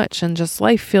too much and just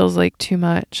life feels like too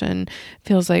much and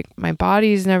feels like my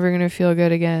body's never going to feel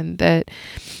good again.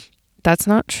 That's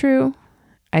not true.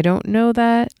 I don't know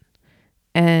that.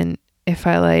 And if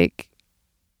I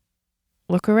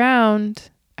look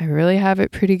around, I really have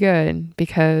it pretty good,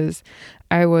 because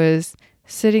I was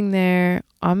sitting there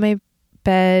on my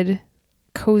bed,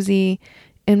 cozy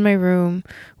in my room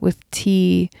with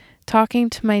tea, talking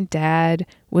to my dad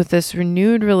with this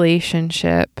renewed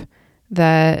relationship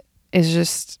that is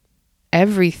just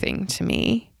everything to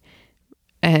me.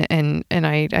 And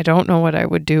I don't know what I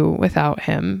would do without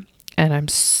him. And I'm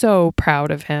so proud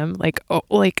of him,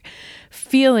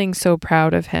 feeling so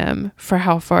proud of him for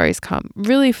how far he's come.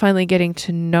 Really finally getting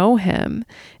to know him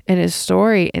and his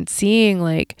story, and seeing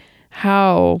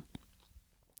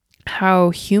how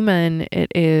human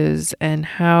it is, and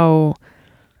how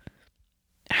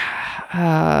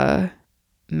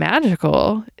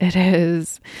magical it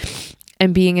is,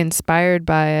 and being inspired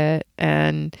by it,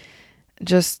 and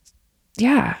just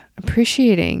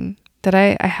appreciating that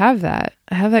I have that.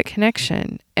 I have that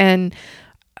connection. And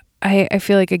I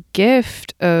feel like a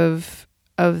gift of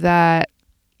that.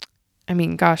 I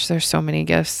mean, gosh, there's so many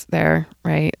gifts there,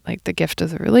 right? Like the gift of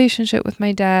the relationship with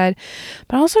my dad,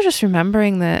 but also just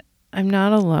remembering that I'm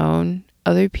not alone.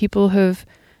 Other people have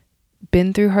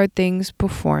been through hard things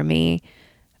before me,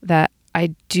 that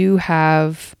I do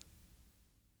have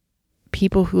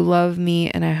people who love me,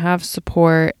 and I have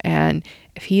support, and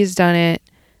if he's done it,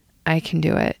 I can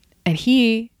do it. And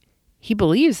he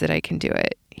believes that I can do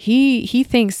it. He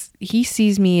thinks, he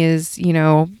sees me as,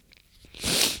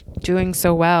 doing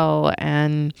so well,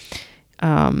 and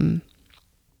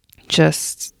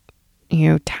just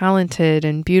talented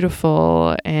and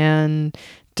beautiful and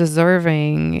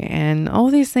deserving, and all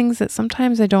these things that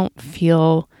sometimes I don't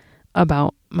feel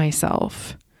about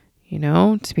myself.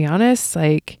 To be honest,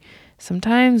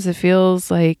 sometimes it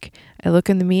feels like I look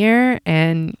in the mirror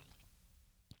and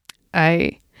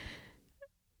I'm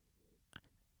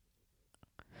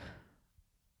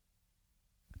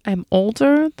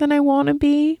older than I want to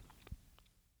be.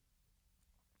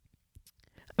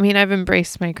 I mean, I've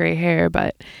embraced my gray hair,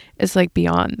 but it's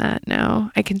beyond that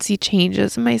now. I can see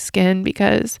changes in my skin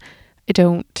because I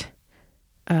don't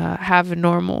have a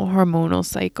normal hormonal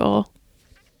cycle.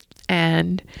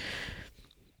 And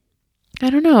I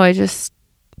don't know, I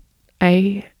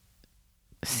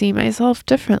see myself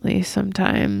differently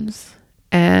sometimes.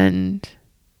 And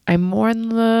I mourn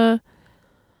the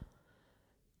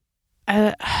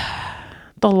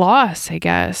loss, I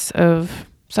guess, of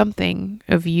something,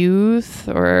 of youth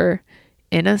or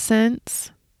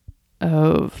innocence,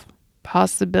 of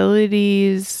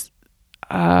possibilities,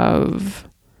 of,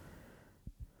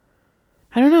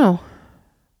 I don't know.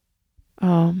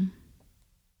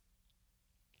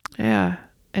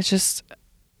 It's just,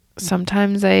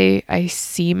 sometimes I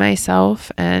see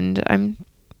myself and I'm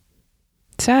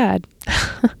sad.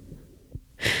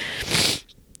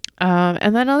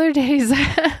 And then other days,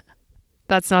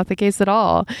 that's not the case at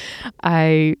all.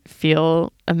 I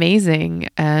feel amazing,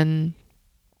 and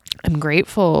I'm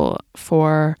grateful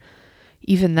for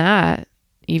even that,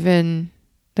 even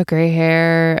the gray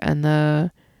hair and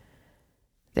the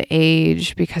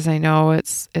age, because I know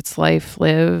it's life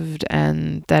lived,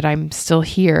 and that I'm still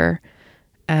here,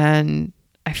 and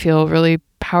I feel really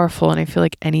powerful, and I feel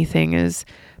like anything is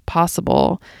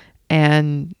possible.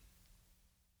 And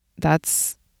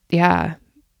that's, I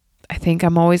think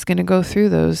I'm always going to go through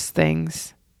those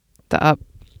things, the up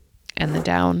and the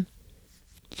down.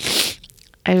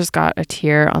 I just got a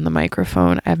tear on the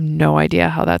microphone. I have no idea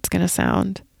how that's going to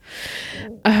sound.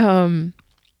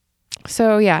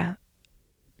 So yeah,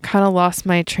 kind of lost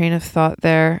my train of thought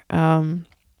there.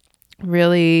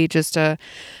 Really just a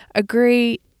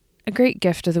great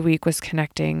gift of the week was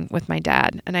connecting with my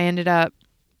dad. And I ended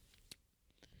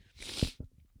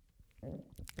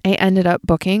up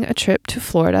booking a trip to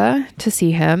Florida to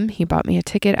see him. He bought me a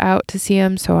ticket out to see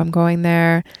him. So I'm going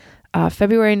there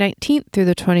February 19th through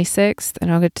the 26th.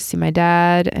 And I'll get to see my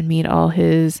dad and meet all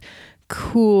his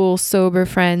cool, sober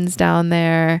friends down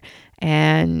there,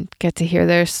 and get to hear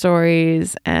their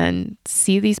stories and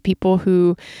see these people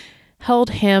who held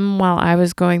him while I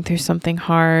was going through something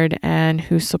hard, and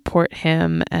who support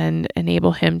him and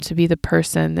enable him to be the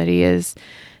person that he is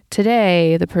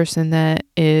today, the person that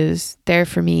is there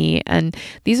for me. And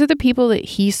these are the people that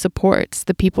he supports,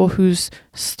 the people whose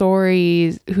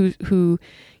stories, who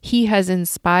he has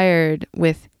inspired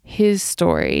with his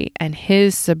story and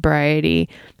his sobriety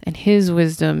and his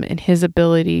wisdom and his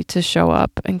ability to show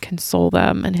up and console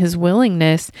them, and his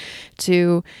willingness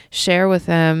to share with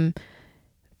them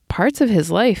parts of his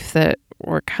life that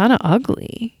were kind of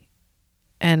ugly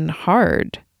and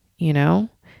hard,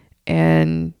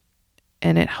 and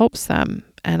it helps them.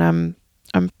 And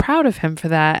I'm proud of him for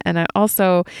that. And I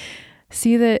also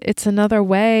see that it's another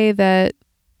way that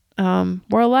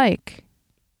we're alike.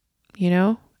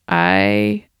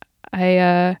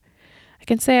 I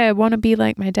can say I want to be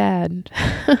like my dad.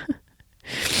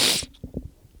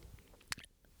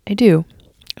 I do.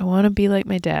 I want to be like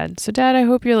my dad. So Dad, I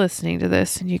hope you're listening to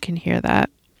this and you can hear that.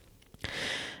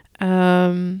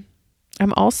 I'm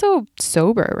also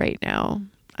sober right now.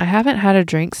 I haven't had a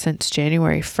drink since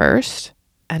January 1st,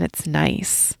 and it's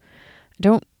nice. I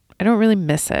don't really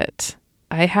miss it.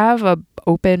 I have a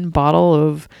open bottle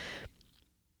of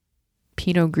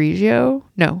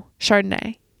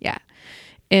Chardonnay,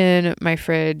 in my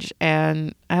fridge,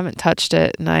 and I haven't touched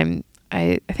it, and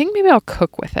I think maybe I'll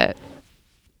cook with it.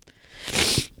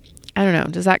 I don't know.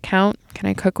 Does that count? Can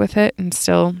I cook with it and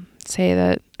still say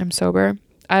that I'm sober?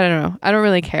 I don't know. I don't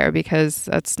really care, because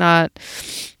that's not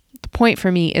the point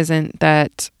for me. Isn't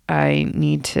that I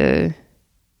need to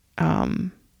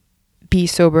be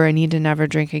sober. I need to never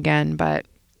drink again. But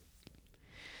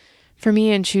for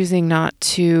me, in choosing not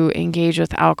to engage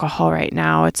with alcohol right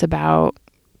now, it's about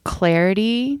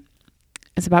clarity.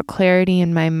 It's about clarity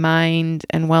in my mind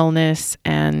and wellness,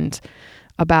 and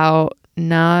about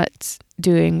not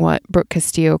doing what Brooke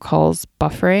Castillo calls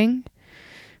buffering,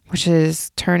 which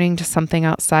is turning to something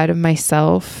outside of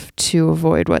myself to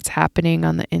avoid what's happening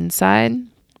on the inside.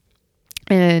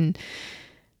 And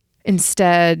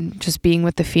instead, just being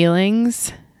with the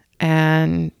feelings,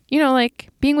 and,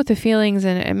 being with the feelings.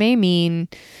 And it may mean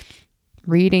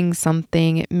reading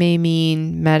something. It may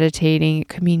mean meditating. It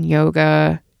could mean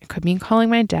yoga. It could mean calling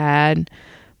my dad,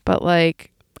 but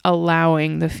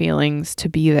allowing the feelings to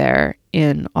be there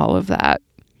in all of that.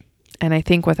 And I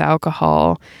think with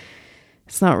alcohol,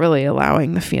 it's not really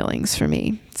allowing the feelings for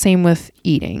me. Same with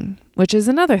eating, which is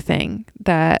another thing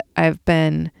that I've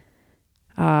been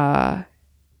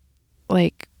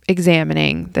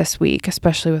examining this week,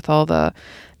 especially with all the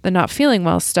not feeling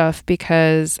well stuff,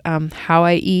 because how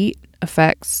I eat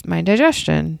affects my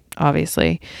digestion,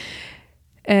 obviously.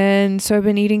 And so I've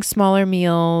been eating smaller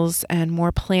meals and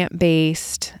more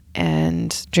plant-based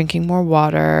and drinking more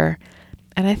water.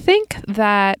 And I think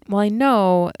that, I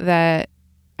know that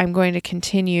I'm going to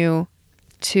continue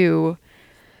to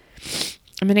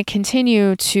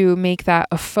make that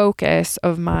a focus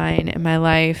of mine in my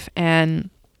life. And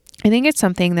I think it's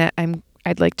something that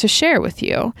I'd like to share with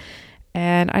you.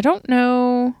 And I don't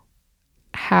know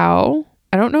how.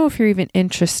 I don't know if you're even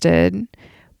interested,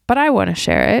 but I want to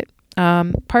share it.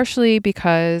 Partially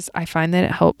because I find that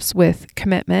it helps with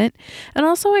commitment. And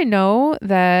also I know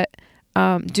that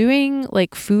doing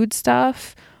food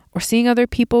stuff or seeing other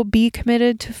people be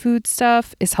committed to food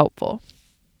stuff is helpful.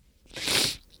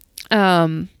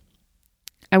 I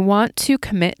want to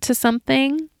commit to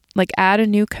something, add a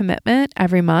new commitment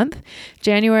every month.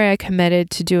 January, I committed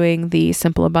to doing the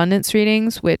Simple Abundance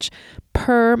readings, which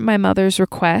per my mother's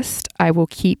request, I will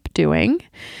keep doing.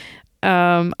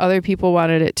 Other people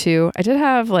wanted it too. I did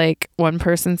have one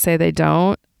person say they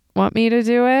don't want me to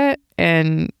do it.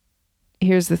 And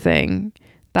here's the thing,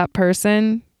 that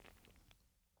person,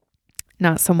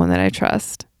 not someone that I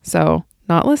trust. So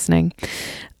not listening.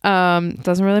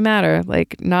 Doesn't really matter.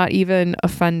 Not even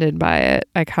offended by it.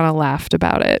 I kind of laughed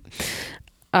about it.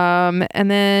 And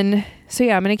then, so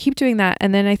yeah, I'm going to keep doing that.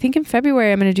 And then I think in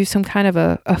February, I'm going to do some kind of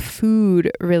a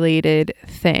food related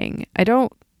thing. I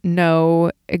don't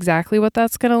know exactly what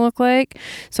that's going to look like.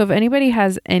 So if anybody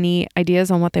has any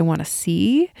ideas on what they want to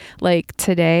see,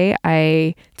 tonight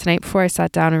before I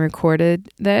sat down and recorded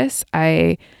this,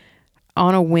 I,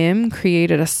 on a whim,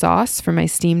 created a sauce for my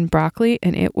steamed broccoli,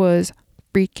 and it was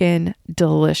freaking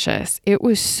delicious. It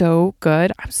was so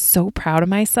good. I'm so proud of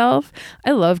myself.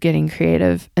 I love getting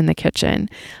creative in the kitchen.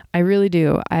 I really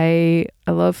do. I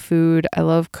love food. I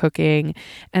love cooking,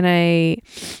 and I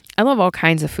love all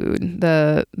kinds of food.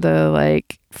 The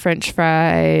French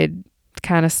fried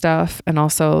kind of stuff, and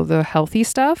also the healthy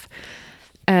stuff.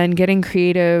 And getting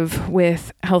creative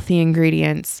with healthy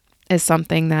ingredients is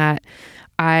something that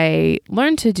I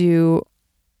learned to do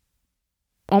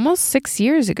almost 6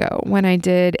 years ago when I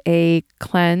did a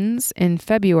cleanse in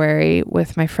February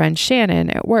with my friend Shannon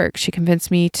at work. She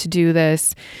convinced me to do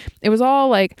this. It was all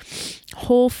like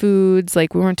whole foods.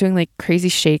 Like, we weren't doing like crazy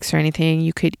shakes or anything.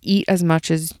 You could eat as much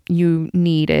as you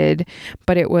needed,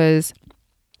 but it was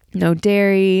no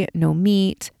dairy, no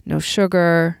meat, no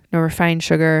sugar, no refined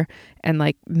sugar, and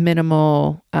like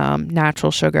minimal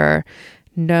natural sugar.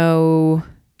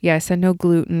 I said no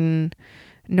gluten,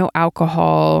 no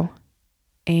alcohol,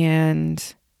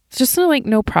 and just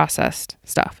no processed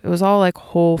stuff. It was all like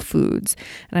whole foods.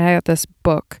 And I got this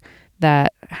book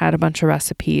that had a bunch of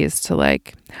recipes to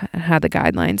had the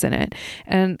guidelines in it.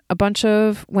 And a bunch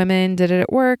of women did it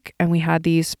at work, and we had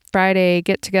these Friday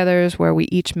get-togethers where we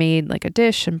each made like a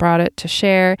dish and brought it to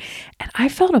share. And I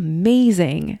felt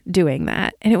amazing doing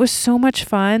that. And it was so much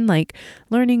fun, like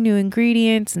learning new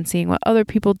ingredients and seeing what other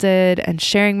people did and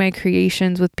sharing my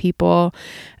creations with people.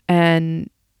 And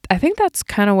I think that's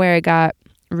kind of where I got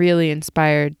really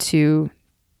inspired to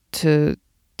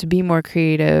be more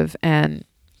creative and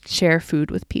share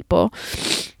food with people.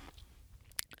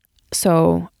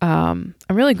 So I'm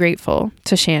really grateful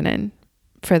to Shannon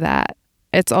for that.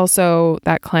 It's also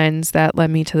that cleanse that led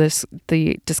me to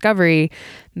the discovery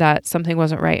that something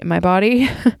wasn't right in my body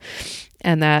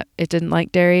and that it didn't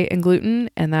like dairy and gluten,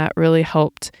 and that really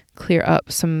helped clear up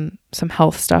some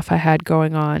health stuff I had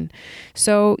going on.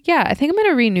 So yeah, I think I'm going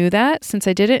to renew that since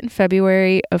I did it in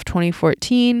February of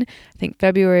 2014. I think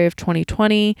February of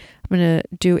 2020, I'm going to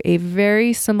do a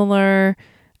very similar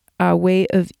way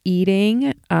of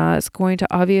eating. It's going to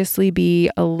obviously be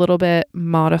a little bit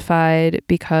modified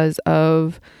because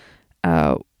of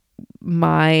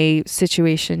my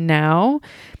situation now,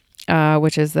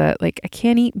 which is that I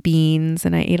can't eat beans,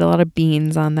 and I ate a lot of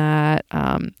beans on that.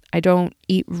 I don't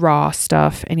eat raw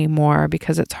stuff anymore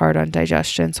because it's hard on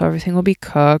digestion, so everything will be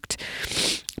cooked.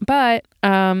 But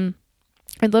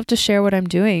I'd love to share what I'm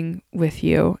doing with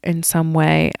you in some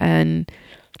way and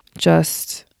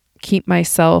just keep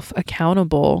myself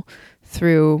accountable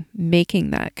through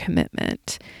making that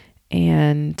commitment.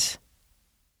 And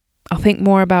I'll think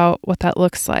more about what that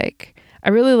looks like. I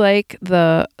really like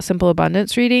the Simple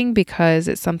Abundance reading because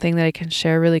it's something that I can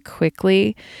share really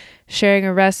quickly. Sharing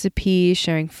a recipe,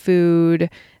 sharing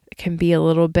food can be a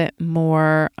little bit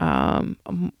more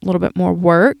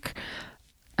work.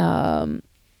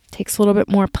 Takes a little bit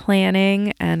more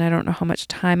planning, and I don't know how much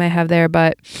time I have there,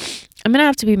 but I'm going to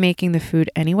have to be making the food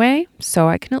anyway, so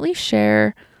I can at least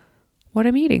share what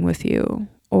I'm eating with you,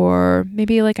 or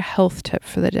maybe like a health tip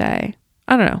for the day.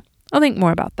 I don't know. I'll think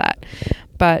more about that,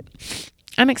 but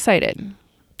I'm excited.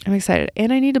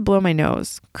 And I need to blow my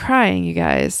nose. Crying, you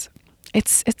guys.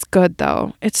 It's good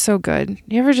though. It's so good.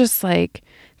 You ever just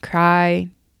cry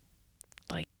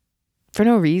for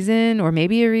no reason, or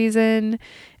maybe a reason,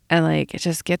 and it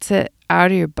just gets it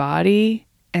out of your body,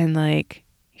 and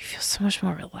you feel so much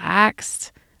more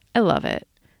relaxed. I love it.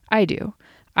 I do.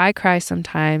 I cry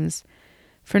sometimes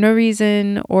for no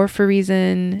reason or for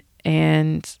reason,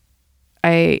 and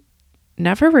I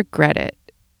never regret it.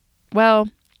 Well,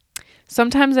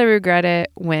 sometimes I regret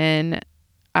it when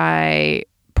I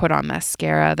put on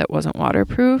mascara that wasn't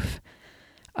waterproof.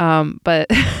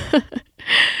 But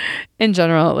in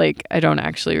general, I don't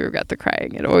actually regret the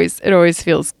crying. It always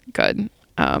feels good.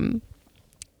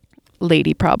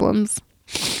 Lady problems.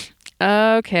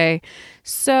 Okay.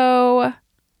 So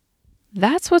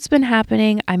that's what's been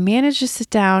happening. I managed to sit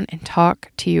down and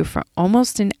talk to you for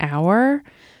almost an hour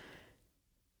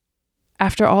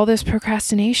after all this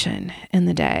procrastination in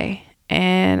the day.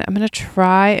 And I'm going to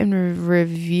try and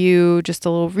review just a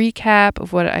little recap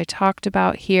of what I talked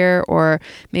about here, or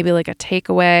maybe a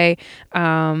takeaway.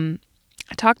 I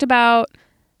talked about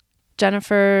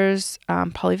Jennifer's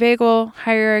polyvagal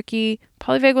hierarchy,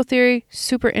 polyvagal theory,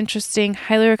 super interesting.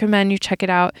 Highly recommend you check it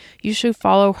out. You should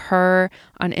follow her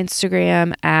on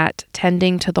Instagram at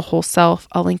Tending to the Whole Self.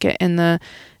 I'll link it in the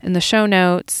show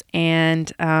notes.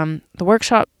 And the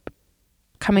workshop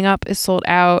coming up is sold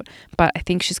out, but I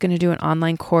think she's going to do an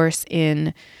online course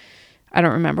in, I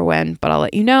don't remember when, but I'll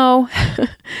let you know.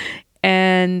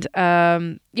 And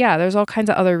there's all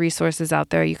kinds of other resources out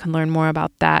there. You can learn more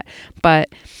about that. But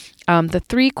the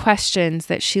 3 questions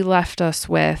that she left us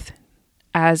with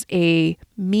as a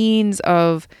means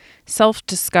of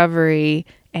self-discovery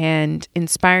and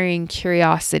inspiring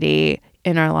curiosity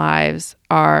in our lives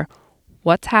are: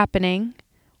 what's happening?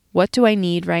 What do I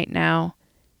need right now?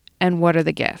 And what are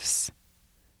the gifts?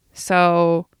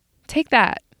 So take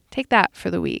that for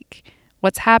the week.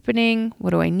 What's happening? What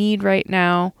do I need right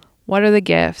now? What are the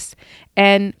gifts?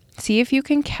 And see if you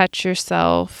can catch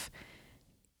yourself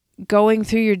going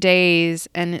through your days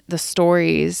and the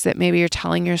stories that maybe you're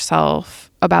telling yourself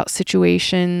about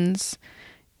situations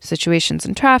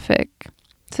in traffic,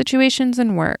 situations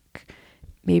in work,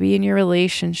 maybe in your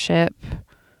relationship,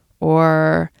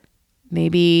 or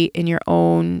maybe in your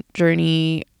own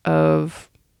journey of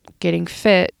getting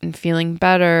fit and feeling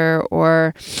better,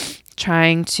 or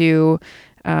trying to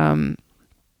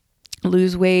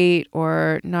lose weight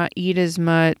or not eat as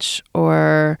much,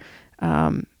 or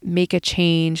make a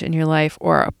change in your life,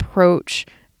 or approach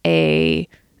a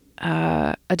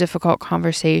difficult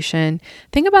conversation.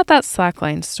 Think about that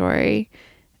slackline story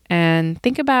and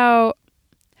think about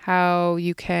how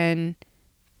you can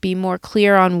be more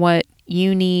clear on what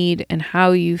you need and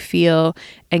how you feel,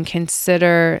 and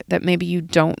consider that maybe you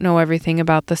don't know everything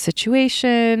about the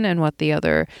situation and what the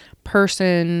other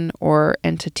person or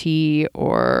entity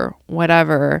or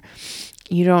whatever,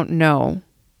 you don't know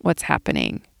what's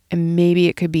happening. And maybe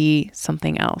it could be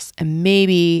something else. And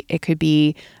maybe it could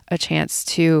be a chance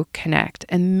to connect.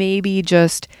 And maybe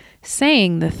just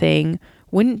saying the thing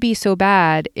wouldn't be so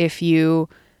bad if you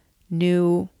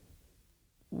knew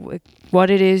what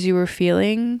it is you were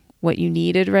feeling, what you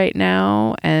needed right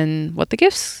now, and what the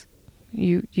gifts,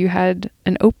 you had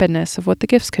an openness of what the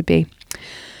gifts could be.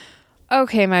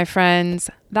 Okay, my friends,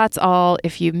 that's all.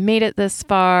 If you made it this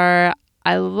far,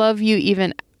 I love you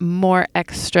even more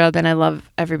extra than I love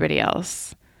everybody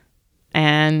else.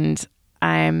 And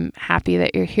I'm happy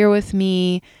that you're here with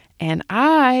me. And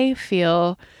I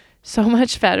feel so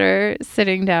much better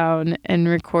sitting down and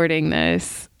recording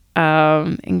this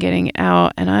and getting it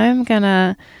out. And I'm going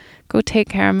to go take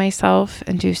care of myself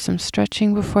and do some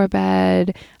stretching before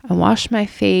bed and wash my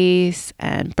face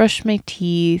and brush my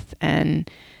teeth and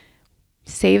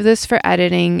save this for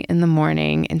editing in the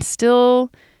morning, and still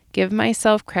give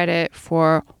myself credit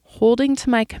for holding to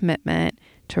my commitment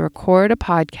to record a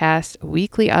podcast, a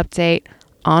weekly update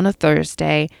on a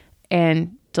Thursday,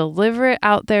 and deliver it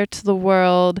out there to the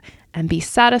world and be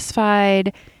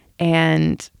satisfied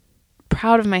and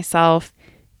proud of myself,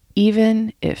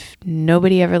 even if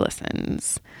nobody ever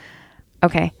listens.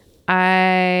 Okay,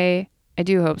 I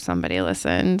do hope somebody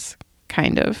listens,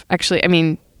 kind of. Actually, I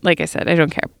mean, like I said, I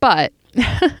don't care. But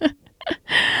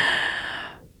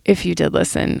if you did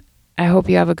listen, I hope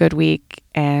you have a good week,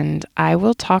 and I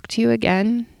will talk to you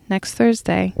again next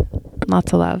Thursday.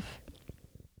 Lots of love.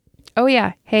 Oh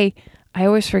yeah, hey, I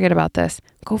always forget about this.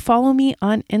 Go follow me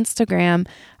on Instagram.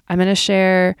 I'm going to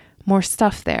share more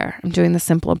stuff there. I'm doing the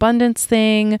Simple Abundance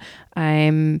thing.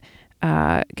 I'm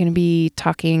going to be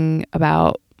talking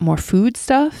about more food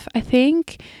stuff, I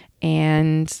think,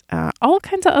 and all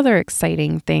kinds of other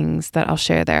exciting things that I'll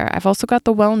share there. I've also got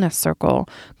the Wellness Circle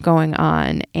going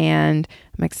on, and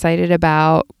I'm excited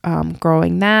about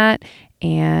growing that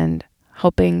and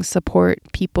helping support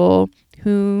people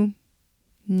who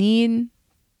need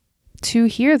to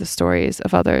hear the stories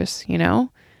of others, you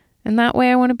know? And that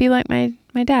way I want to be like my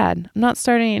dad. I'm not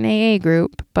starting an AA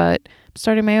group, but I'm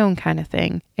starting my own kind of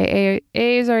thing. AA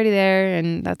is already there,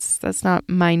 and that's not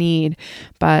my need.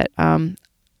 But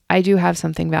I do have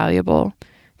something valuable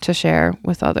to share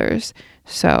with others.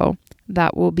 So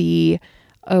that will be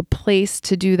a place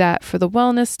to do that for the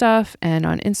wellness stuff, and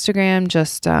on Instagram,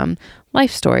 just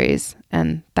life stories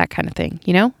and that kind of thing,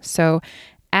 you know? So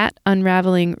at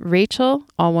Unraveling Rachel,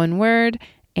 all one word,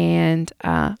 and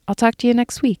I'll talk to you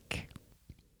next week.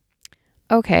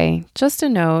 Okay, just a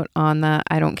note on the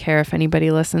I don't care if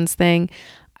anybody listens thing.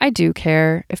 I do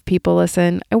care if people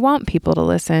listen. I want people to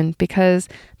listen because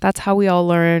that's how we all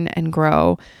learn and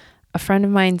grow. A friend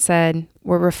of mine said,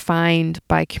 we're refined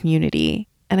by community.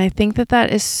 And I think that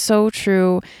that is so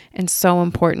true and so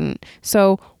important.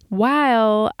 So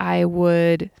while I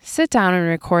would sit down and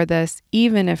record this,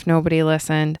 even if nobody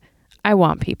listened, I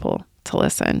want people to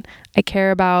listen. I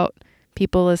care about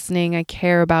people listening. I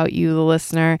care about you, the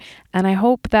listener. And I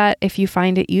hope that if you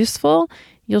find it useful,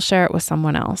 you'll share it with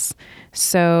someone else.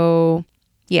 So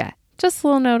yeah, just a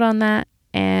little note on that.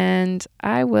 And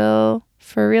I will,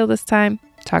 for real this time,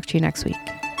 talk to you next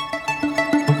week.